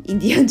ン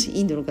人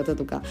インドの方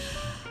とか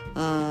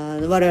我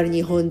々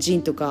日本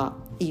人とか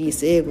イギリ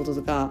ス英語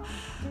とか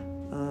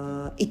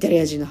イタリ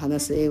ア人の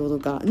話す英語と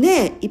か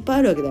ね、いっぱい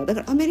あるわけだ。だ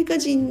からアメリカ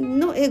人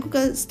の英語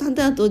がスタン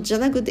ダードじゃ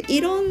なくて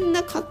いろん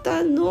な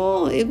方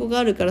の英語が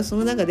あるから、そ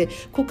の中で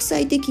国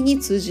際的に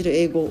通じる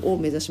英語を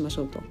目指しまし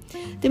ょうと。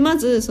でま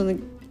ずその、ネ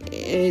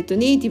イテ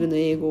ィブの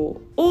英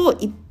語を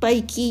いっぱ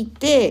い聞い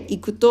てい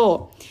く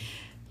と、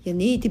いや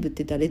ネイティブっ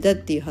て誰だっ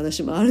ていう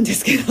話もあるんで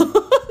すけど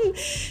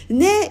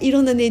ね、い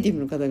ろんなネイティブ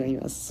の方がい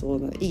ます。そう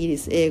なイギリ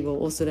ス英語、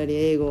オーストラリア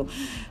英語、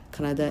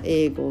カナダ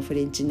英語、フ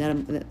レンチ、フ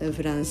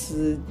ラン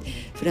ス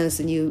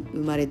に生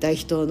まれた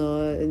人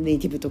のネイ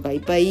ティブとかいっ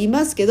ぱいい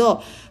ますけ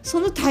ど、そ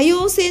の多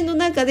様性の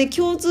中で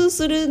共通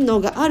する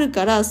のがある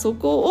から、そ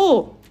こ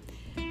を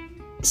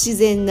自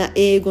然な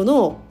英語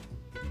の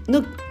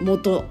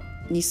元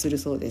にする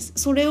そうです。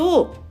それ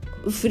を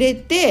触れ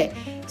て、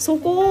そ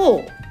こ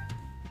を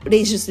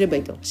練習すれば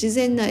いいと。自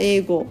然な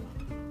英語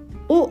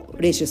を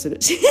練習する。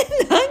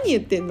何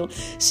言ってんの？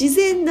自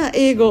然な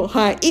英語、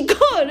はい、イコ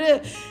ー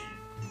ル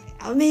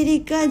アメ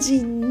リカ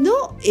人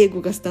の英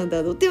語がスタンダ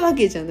ードってわ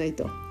けじゃない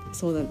と。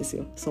そうなんです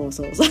よ。そう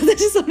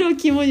私それを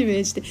肝に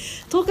銘じて、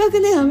とかく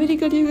ね、アメリ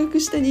カ留学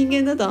した人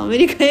間だとアメ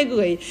リカ英語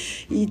が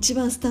一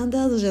番スタン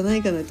ダードじゃな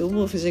いかなと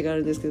思う節があ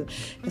るんですけど、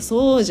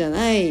そうじゃ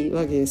ない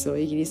わけですよ。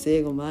イギリス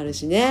英語もある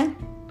しね、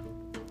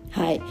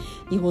はい、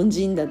日本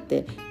人だっ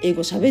て英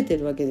語喋って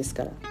るわけです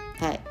から、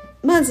はい、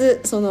まず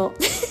その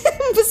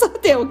さ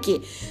てお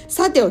き、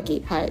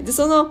はい、で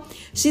その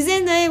自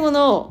然な英語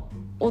の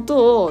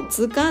音を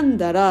掴ん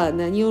だら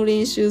何を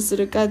練習す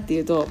るかってい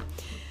うと、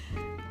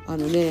なん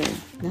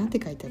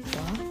て書いてあった？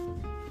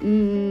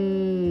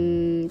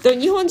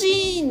日本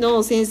人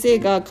の先生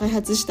が開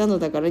発したの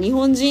だから、日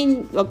本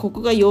人はこ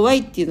こが弱い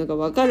っていうのが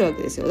分かるわ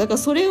けですよ。だから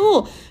それ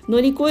を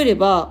乗り越えれ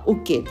ば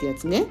OK ってや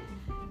つね。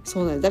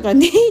そうなんです。だから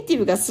ネイティ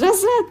ブがスラ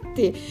スラっ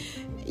て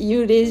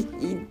言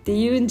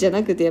うんじゃ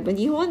なくて、やっぱ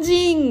日本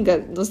人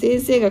の先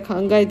生が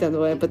考えた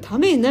のはやっぱた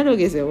めになるわ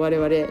けですよ、我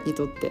々に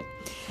とって。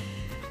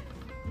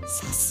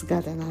さす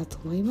がだなと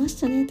思いまし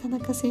たね、田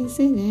中先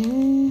生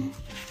ね。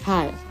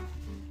はい、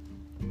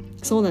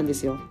そうなんで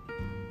すよ。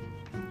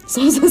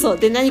そう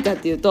で、何かっ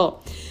ていう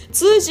と、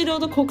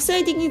国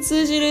際的に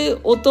通じる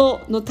音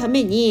のた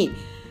めに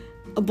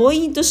母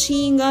音と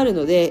子音がある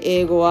ので、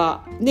英語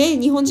はね、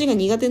日本人が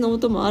苦手な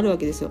音もあるわ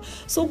けですよ。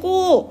そ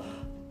こを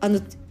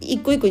一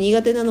個一個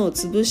苦手なのを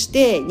潰し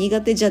て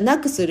苦手じゃな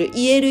くする、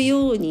言える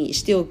ように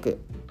しておく、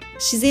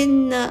自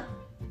然な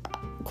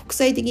国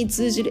際的に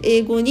通じる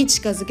英語に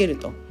近づける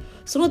と。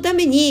そのた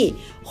めに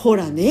ほ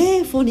ら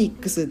ね、フォニ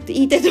ックスって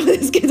言いたいところ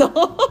ですけどフ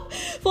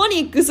ォ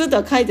ニックスと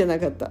は書いてな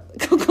かった、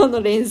ここ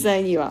の連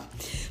載には。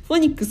フォ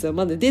ニックスは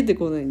まだ出て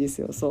こないんで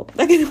すよ。そう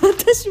だけど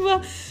私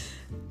は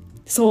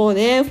そう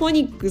ね、フォ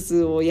ニック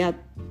スをやっ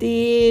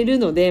ている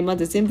ので、ま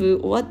だ全部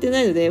終わってな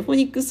いので、フォ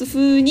ニックス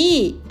風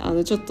に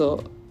ちょっ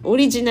とオ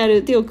リジナ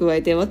ル手を加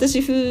えて、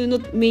私風の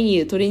トレ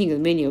ーニング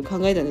のメニューを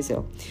考えたんです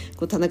よ。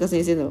田中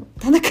先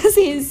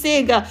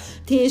生が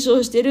提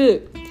唱して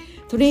る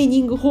トレー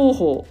ニング方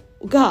法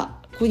が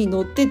ここに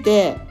載って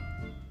て、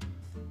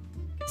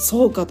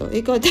そうかと、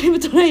英会話タイム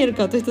トライアル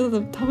かという人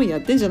だと多分や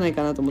ってんじゃない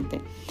かなと思って、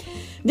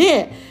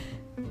で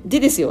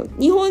ですよ、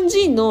日本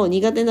人の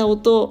苦手な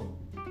音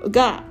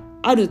が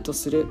あると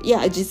する、い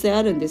や実際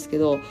あるんですけ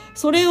ど、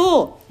それ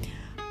を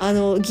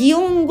擬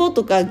音語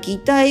とか擬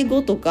態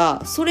語と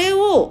か、それ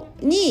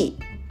に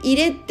入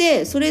れ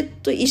て、それ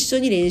と一緒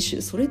に練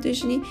習、そ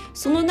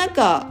の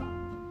中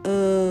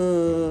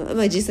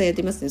実際やっ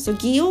てますね。その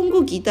擬音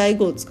語擬態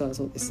語を使う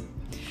そうです。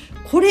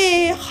こ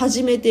れ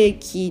初めて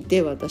聞い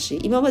て、私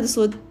今まで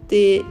そう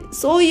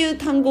いう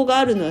単語が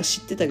あるのは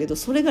知ってたけど、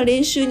それが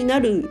練習にな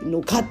る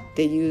のかっ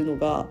ていうの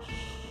が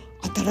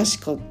新し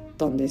かっ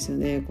たんですよ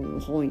ね、この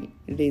本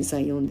連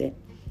載読んで。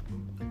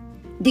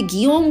で、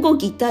擬音語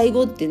擬態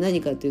語って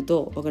何かっていう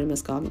と、分かりま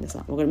すか？皆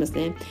さん分かります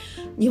ね。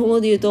日本語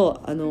で言う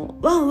とワ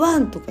ンワ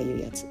ンとかいう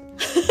やつ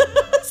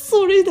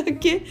それだ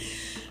け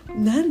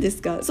何で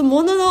すか？その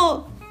もの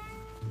の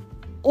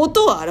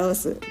音を表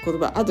す言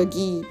葉、あと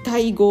擬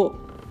態語、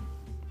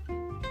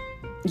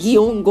擬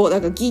音語、だ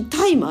から擬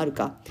態もある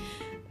か。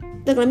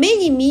だから目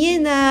に見え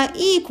な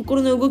い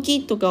心の動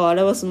きとかを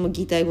表すのも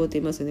擬態語って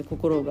言いますよね。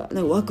心が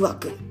なんかワクワ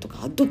クと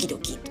かドキド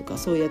キとか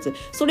そういうやつ、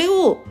それ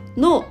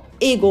の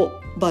英語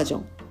バージョ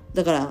ン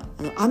だから、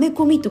アメ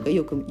コミとか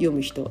よく読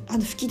む人、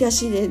吹き出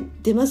しで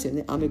出ますよ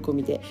ね、アメコ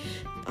ミで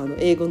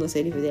英語の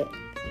セリフで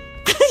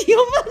読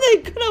まな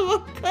いから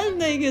分かん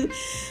ないけど、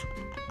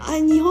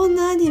日本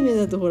のアニメ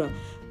だとほら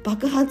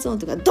爆発音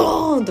とか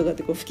ドーンとかっ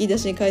てこう吹き出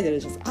しに書いてあ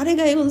るじゃないですか。あれ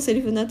が英語のセリ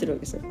フになってるわ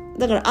けですよ。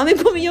だからアメ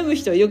コミ読む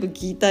人はよく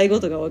擬態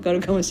語とか分かる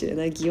かもしれ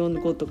ない、擬音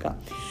語とか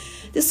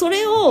で、そ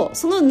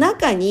の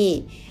中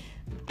に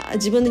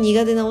自分の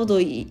苦手な音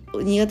を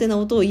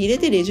入れ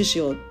て練習し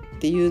ようっ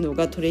ていうの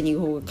がトレーニング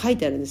法が書い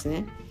てあるんです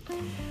ね。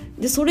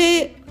でそ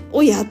れ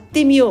をやっ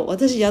てみよう。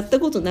私やった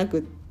ことな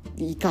く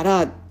いいか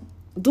ら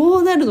ど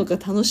うなるのか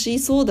楽し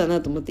そうだ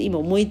なと思って今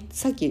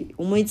さっき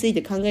思いつい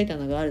て考えた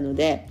のがあるの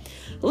で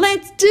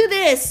Let's do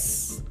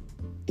this!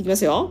 いきま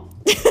すよ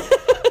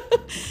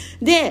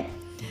で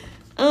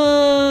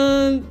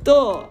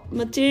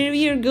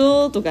Material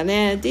Girl とか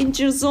ね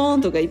Danger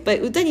Zone とかいっぱい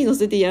歌に乗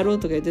せてやろう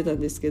とか言ってたん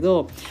ですけ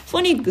どフ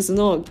ォニックス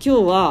の今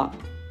日は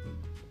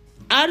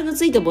R の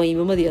ついた母音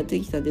今までやって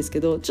きたんです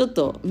けどちょっ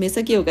と目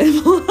先を変え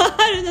ても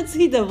R の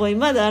ついた母音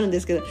まだあるんで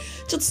すけどちょ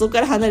っとそこ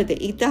から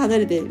一旦離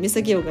れて目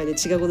先を変え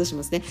て違うことし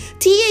ますね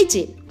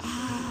TH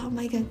Oh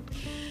my god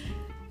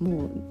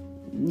もう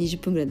20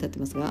分ぐらい経って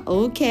ますが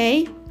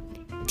OK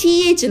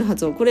TH の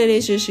発音これ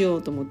練習しよ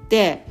うと思っ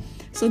て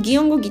その擬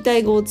音語擬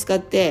態語を使っ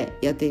て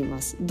やってい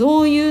ます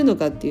どういうの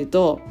かっていう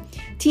と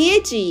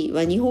TH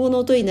は日本語の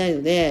音にない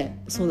ので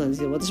そうなんで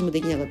すよ私も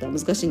できなかったら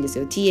難しいんです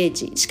よ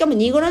TH しかも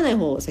濁らない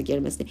方を先や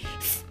りますね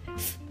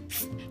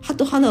歯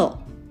と歯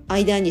の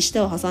間に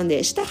舌を挟ん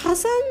で舌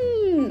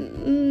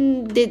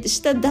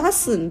出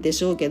すんで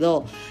しょうけ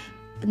ど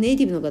ネイ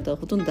ティブの方は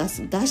ほとんど出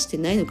して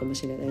ないのかも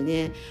しれない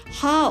ね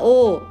歯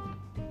を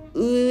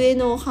上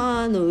の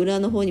歯の裏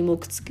の方にもう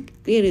くっつ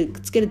ける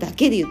だ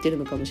けで言ってる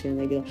のかもしれ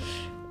ないけど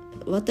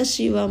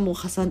私はもう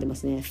挟んでま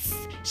すね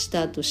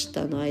舌と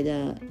舌の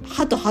間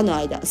歯と歯の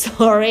間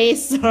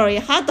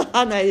sorry 歯と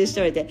歯の間にし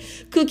ておいて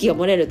空気が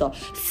漏れると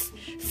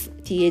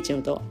TH の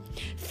音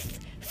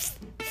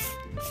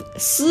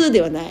スー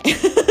ではない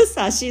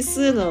サシ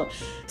スーの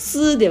ス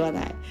ーでは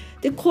ない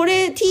でこ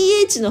れ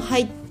TH の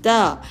入っ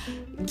た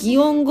擬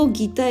音語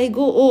擬態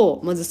語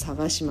をまず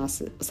探す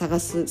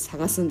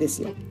んで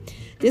すよ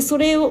でそ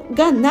れ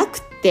がな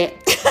くて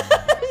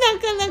な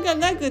かなか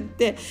なくっ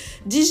て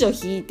辞書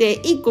引いて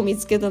1個見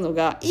つけたの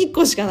が1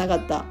個しかなか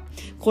った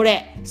こ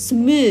れ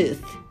smooth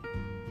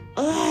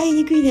言い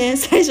にくいね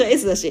最初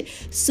S だし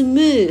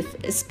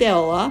smooth スペ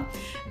ルは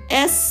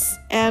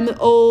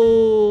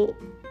SMOOTH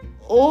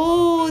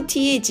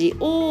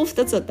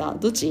O2 つだった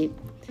どっち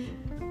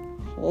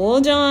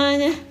Hold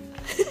on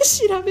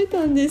調べ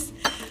たんです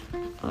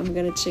I'm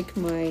gonna check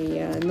my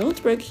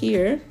notebook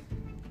here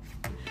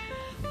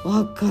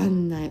わか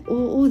んない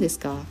O です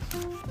か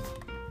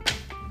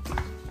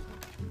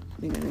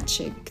I'm gonna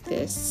check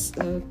this.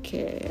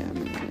 Okay, I'm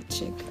gonna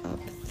check up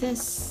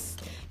this.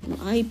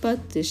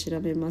 iPad で調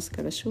べます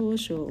から少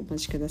々お待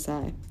ちくだ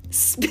さい。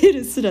スペ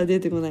ルすら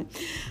出てこない。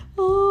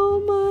Oh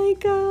my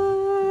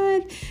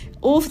god.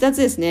 O2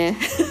 つですね。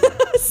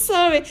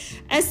Sorry.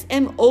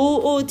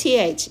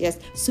 S-M-O-O-T-H.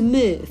 Yes.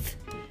 Smooth.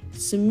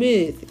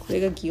 こ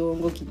れが擬音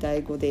語擬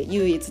態語で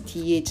唯一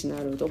TH の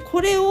ある音。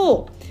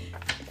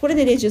これ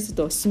で練習する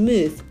とスム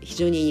ーズ非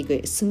常に言いにく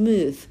いスム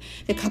ーズ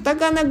でカタ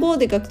カナ語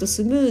で書くと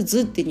スムー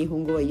ズって日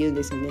本語は言うん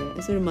ですよ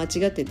ねそれ間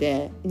違って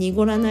て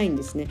濁らないん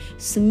ですね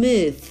スム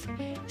ーズ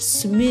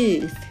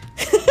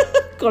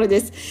これ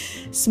です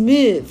スム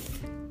ーズ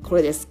こ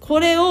れですこ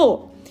れ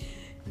を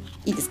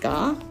いいです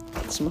か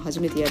私も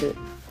初めてやる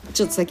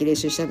ちょっとさっき練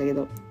習したんだけ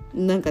ど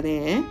なんか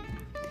ね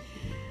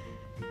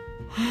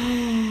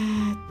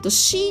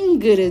シン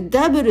グル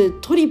ダブル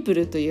トリプ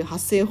ルという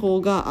発声法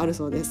がある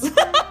そうです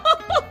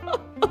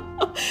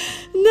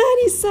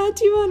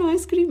31のアイ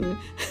スクリーム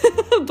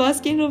バ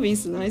スキンロビン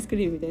スのアイスク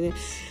リームみたいな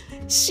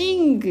シ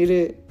ング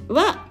ル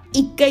は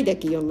1回だ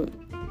け読む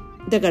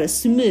だから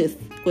スムーズ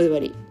これで終わ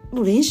り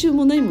もう練習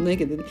も何もない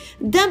けどね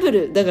ダブ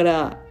ルだか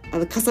ら重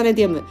ね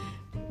て読む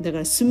だか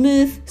らスム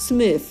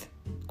ーズ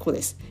こう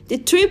ですで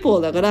トリプ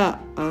ルだから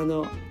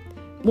も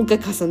う一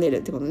回重ねる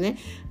ってことね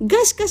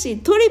がしかし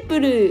トリプ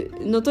ル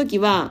の時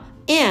は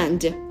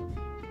and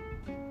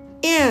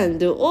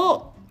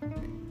を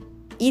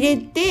入れ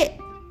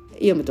て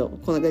読むと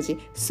こんな感じ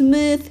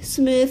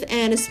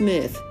smooth and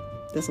smooth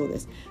だそうで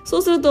すそ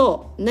うする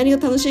と何が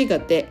楽しいかっ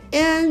て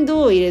and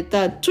を入れ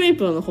たトリ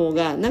プルの方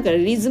がなんか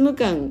リズム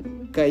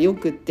感がよ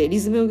くってリ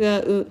ズム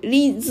は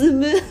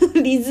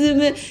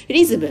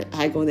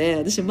いこうね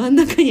私真ん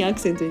中にアク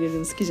セント入れる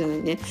の好きじゃな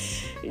いね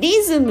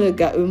リズム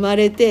が生ま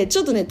れてち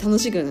ょっとね楽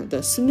しくなった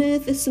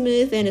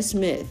smooth and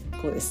smooth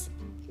こうです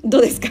ど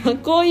うですか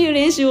こういう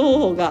練習方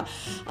法が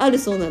ある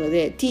そうなの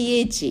で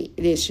TH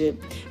練習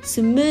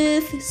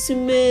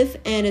smooth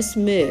and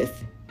smooth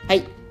は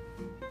い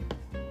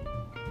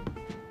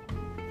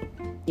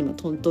今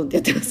トントンって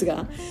やってます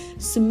が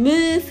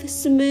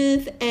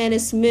smooth and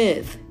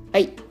smooth は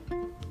い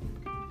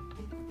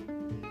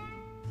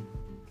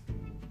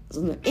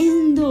そのエ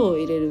ンドを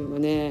入れるのが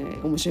ね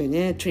面白い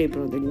ねトリプ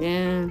ルの時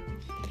ね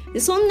で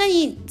そんな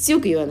に強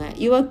く言わな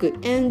い弱く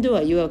and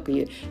は弱く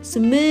言う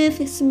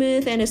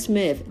smooth and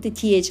smooth で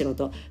TH の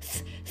音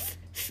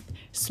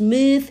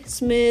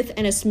smooth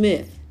and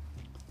smooth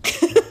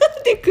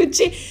で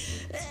口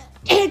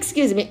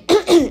excuse me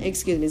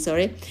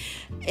sorry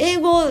英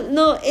語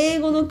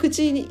の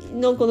口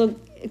のこの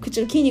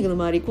口の筋肉の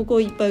周りここ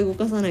をいっぱい動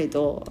かさない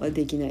と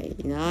できない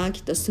なき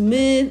っと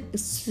smooth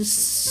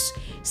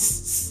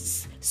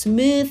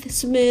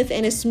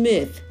and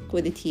smooth こ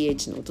れで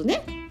TH の音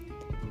ね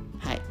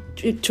はい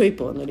トリ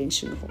プルの練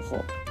習の方法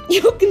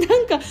よく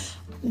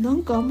な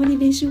んかあんまり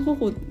練習方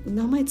法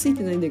名前つい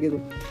てないんだけど、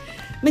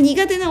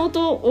苦手な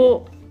音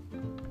を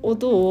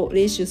音を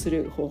練習す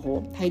る方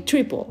法。はい、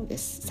triple で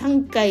す。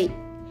3回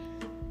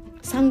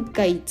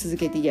続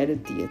けてやるっ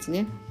ていうやつ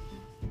ね。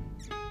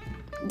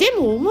で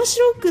も面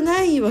白く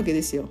ないわけ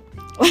ですよ。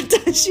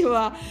私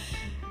は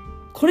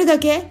これだ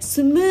け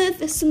smooth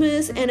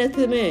and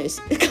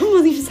smooth も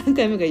う3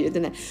回目が言って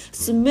ない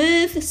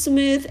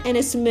smooth and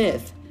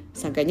smooth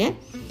 3回ね。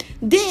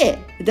で、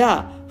フ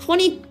ォ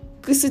ニッ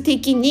クス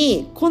的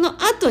にこ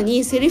の後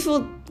にセリフを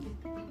考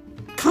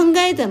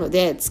えたの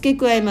で付け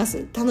加えま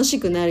す。楽し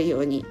くなるよ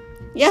うに。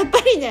やっ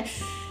ぱりね、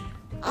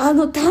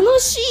楽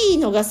しい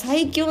のが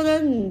最強な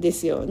んで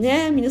すよ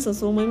ね。皆さん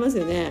そう思います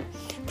よね。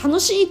楽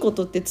しいこ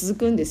とって続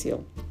くんです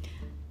よ。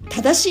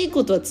正しい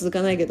ことは続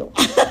かないけど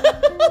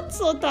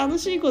そう、楽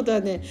しいこと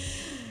はね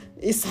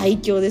最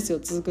強ですよ。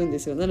続くんで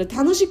すよ。なので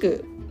楽し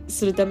く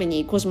するため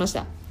にこうしまし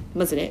た。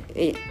まずね、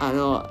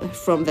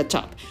from the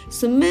top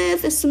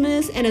smooth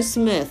and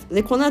smooth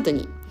で、この後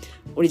に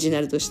オリジナ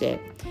ルとして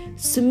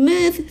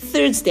smooth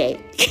Thursday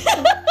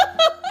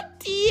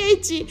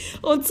th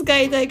を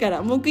使いたいか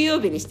ら木曜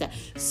日にした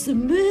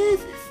smooth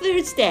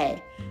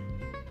Thursday。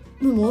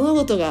物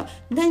事が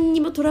何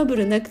にもトラブ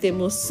ルなくて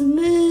もス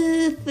ム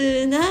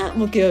ーズな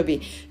木曜日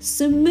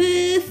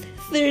smooth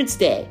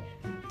Thursday。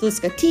 どうで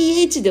すか？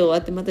 th で終わ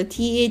ってまた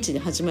th で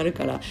始まる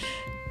から、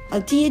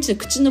th で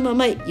口のま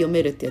ま読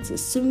めるってやつ。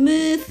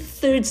 smooth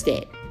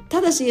Thursday。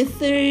 ただし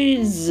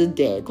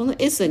Thursday この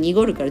s は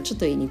濁るからちょっ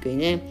と言いにくい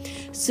ね。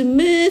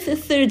 smooth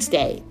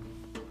Thursday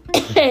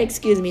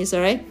excuse me,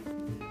 sorry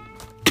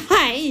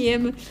I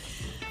am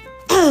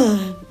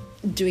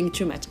doing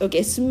too much.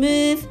 Okay,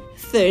 smooth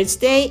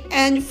Thursday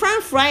and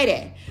from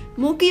Friday。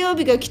 木曜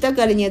日が来た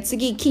からには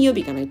次金曜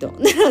日行かないと。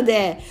なの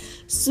で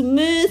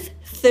smooth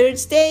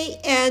Thursday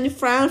and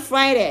fun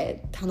Friday。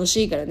 楽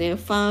しいからね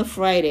fun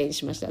Friday に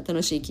しました。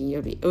楽しい金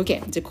曜日。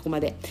 OK、 じゃあここま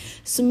で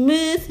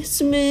smooth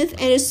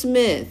and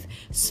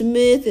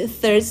smooth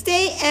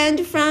Thursday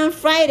and fun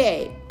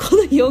Friday。 こ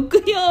の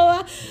抑揚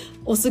は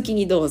お好き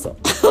にどうぞ。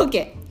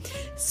 OK、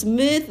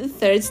 smooth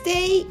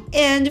Thursday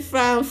and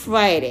fun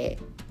Friday。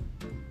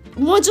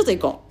もうちょっと行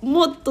こう。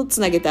もっと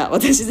つなげた。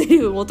私セリ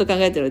フもっと考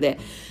えてるので、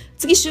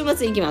次週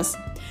末に行きます。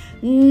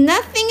 Nothing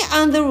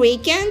on the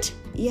weekend。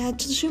 いや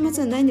ちょっと週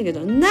末はないんだけ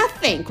ど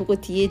Nothing、 ここ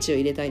th を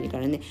入れたいか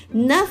らね。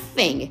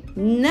 Nothing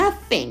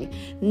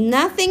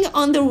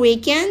on the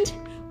weekend。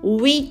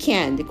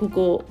 こ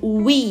こ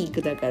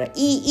week だから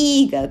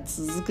ee が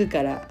続く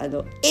から、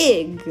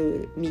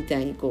egg みた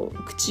いにこ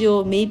う口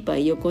を目いっぱ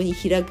い横に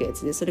開くや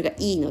つで、それが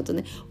e の音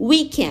ね。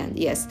 weekend、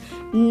 yes。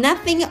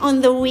 Nothing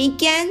on the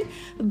weekend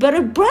but a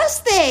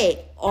birthday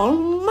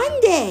on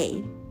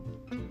Monday。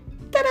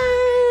 たら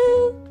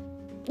ーん。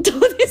ど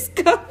うです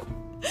か？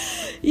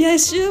いや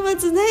週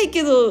末ない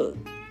けど誕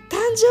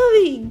生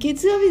日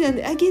月曜日なん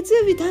で、月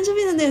曜日誕生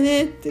日なんだよ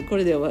ねってこ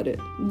れで終わる。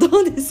ど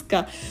うです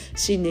か？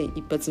新年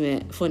一発目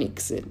フォニッ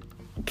クス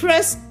プ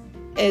ラス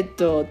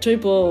ト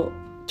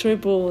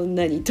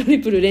リ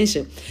プル練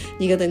習、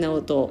苦手な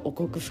音を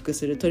克服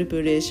するトリプ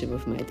ル練習も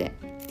踏まえて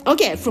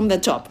OK from the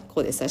top。 こ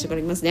こです。最初か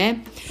らいきます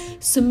ね。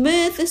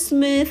 smooth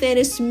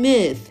and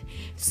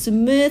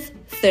smooth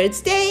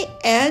Thursday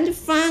and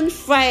fun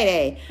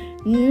Friday。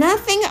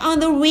 Nothing on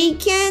the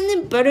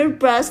weekend but a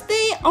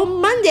birthday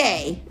on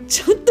Monday。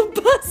 ちょっとバ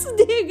ース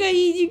デーが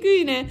言いにく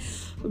いね。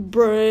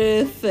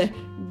 birthday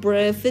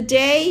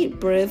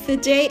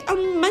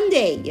on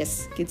Monday。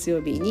 Yes、 月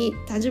曜日に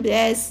誕生日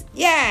です。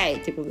イエー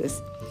イってことで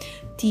す。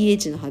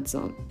 th の発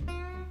音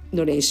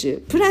の練習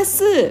プラ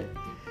ス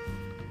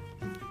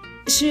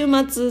週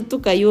末と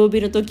か曜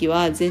日の時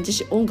は前置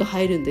詞音が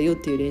入るんだよっ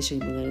ていう練習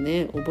にもなる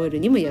ね。覚える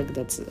にも役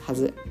立つは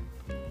ず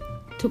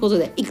ということ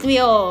で、行ってみ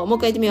よう。もう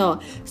一回行ってみよ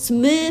う。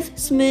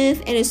 smooth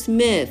and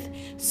smooth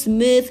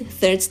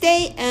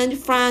Thursday and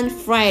fun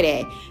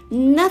Friday。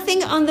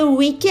 Nothing on the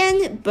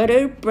weekend but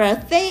a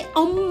birthday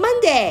on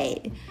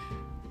Monday。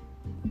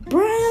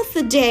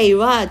 birthday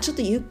はちょっ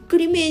とゆっく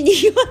りめに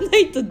言わな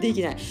いとで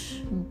きない。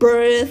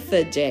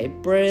 birthday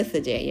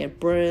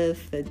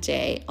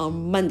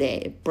on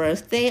Monday。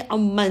 birthday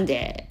on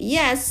Monday。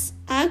 Yes,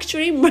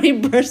 actually my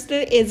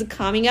birthday is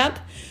coming up。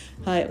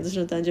はい、私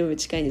の誕生日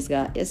近いんです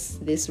が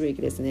Yes, this week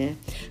ですね。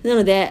な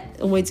ので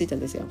思いついたん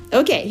ですよ。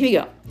 OK, here we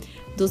go。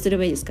 どうすれ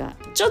ばいいですか？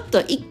ちょっ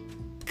と一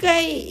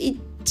回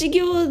1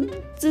行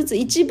ずつ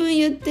1文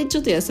言ってち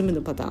ょっと休む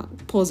のパターン、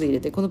ポーズ入れ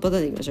てこのパター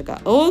ンでいきましょう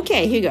か。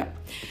 OK, here we go。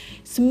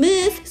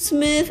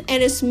 smooth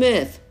and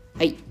smooth。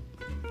 はい、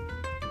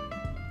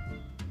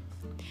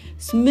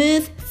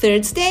 smooth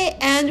Thursday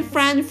and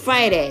fun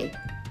Friday。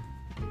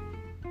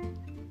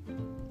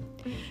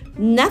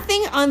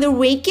 Nothing on the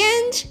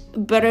weekend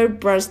but a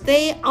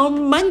birthday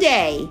on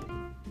Monday。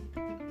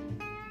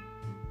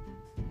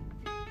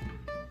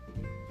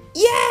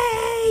 Yay!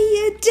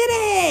 You did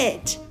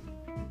it!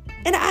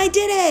 And I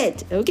did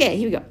it! Okay,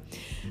 here we go.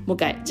 もう一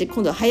回。じゃあ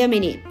今度は早め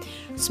に。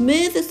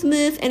Smooth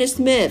and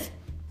smooth.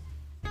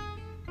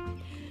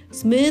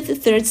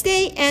 Smooth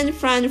Thursday and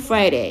fun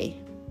Friday.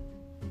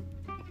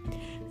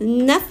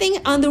 Nothing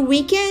on the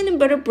weekend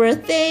but a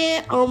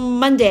birthday on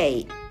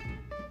Monday.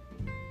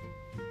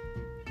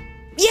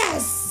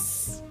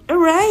 Yes!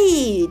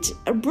 Alright!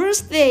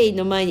 birthday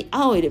の前に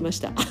あを入れまし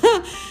た。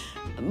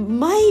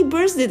my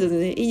birthday と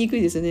ね、言いにく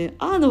いですよね。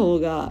あの方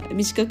が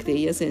短くて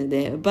言いやすいの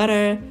で、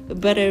better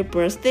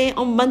birthday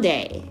on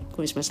Monday こ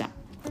れにしました。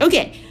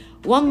OK!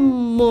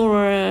 One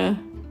more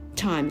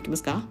time いきま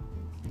すか？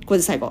これ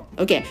で最後。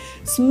OK!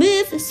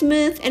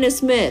 Smooth and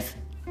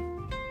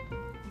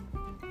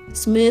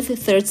smooth.Smooth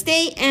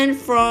Thursday and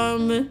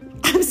from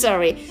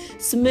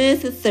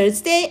Smooth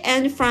Thursday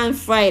and from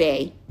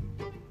Friday.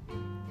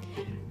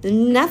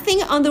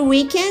 Nothing on the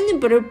weekend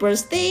but a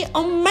birthday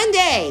on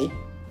Monday.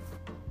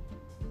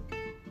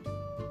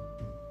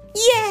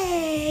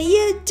 Yay!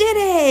 You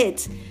did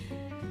it!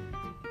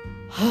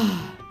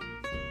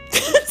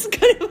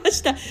 疲れま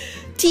した。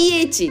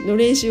TH の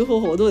練習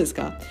方法どうです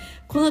か？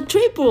このト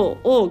リプル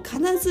を必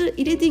ず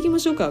入れていきま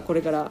しょうか。こ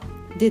れから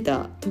出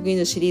た得意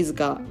のシリーズ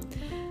化。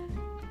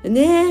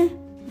ねえ、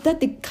だっ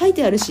て書い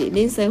てあるし、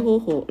連載方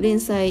法、連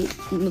載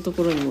のと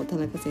ころにも田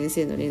中先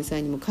生の連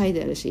載にも書い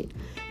てあるし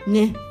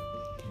ね、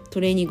ト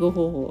レーニング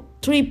方法、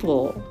トリプ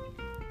ル、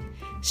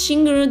シ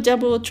ングルダ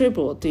ブルトリ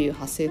プルという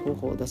発声方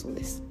法だそう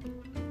です。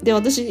で、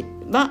私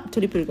はト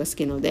リプルが好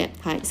きなので、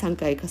はい、3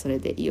回重ね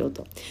ていよう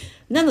と。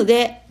なの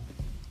で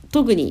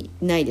特に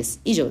ないで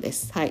す。以上で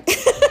す。はい。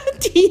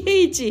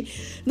TH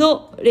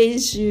の練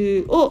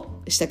習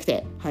をしたく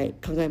て、はい、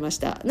考えまし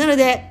た。なの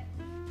で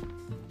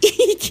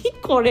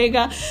これ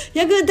が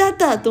役立っ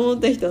たと思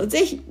った人、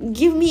ぜひ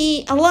give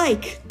me a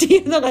like ってい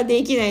うのが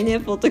できないね、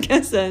ポッドキ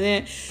ャストは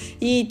ね。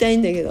言いたい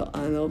んだけど、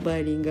バ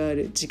イリンガー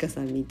ルちか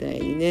さんみた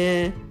いに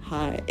ね、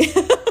は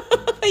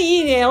い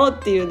いいねよっ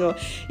ていうのを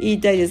言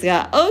いたいです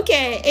が、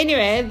 OK,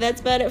 anyway,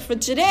 that's about it for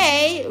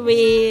today.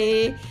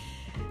 We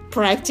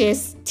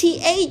practice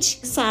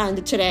TH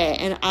sound today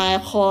and I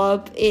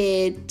hope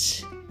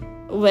it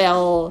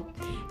will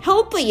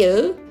help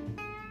you.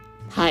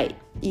 はい、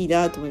いい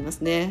なと思いま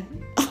すね。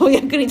お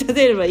役に立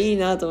てればいい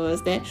なと思いま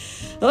すね。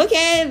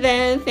Okay,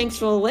 then thanks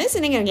for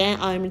listening again.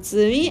 I'm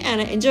Tsumi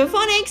and I enjoy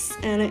phonics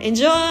and I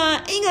enjoy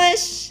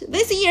English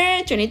this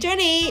year,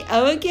 2020.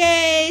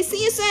 Okay,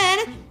 see you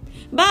soon.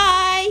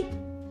 Bye!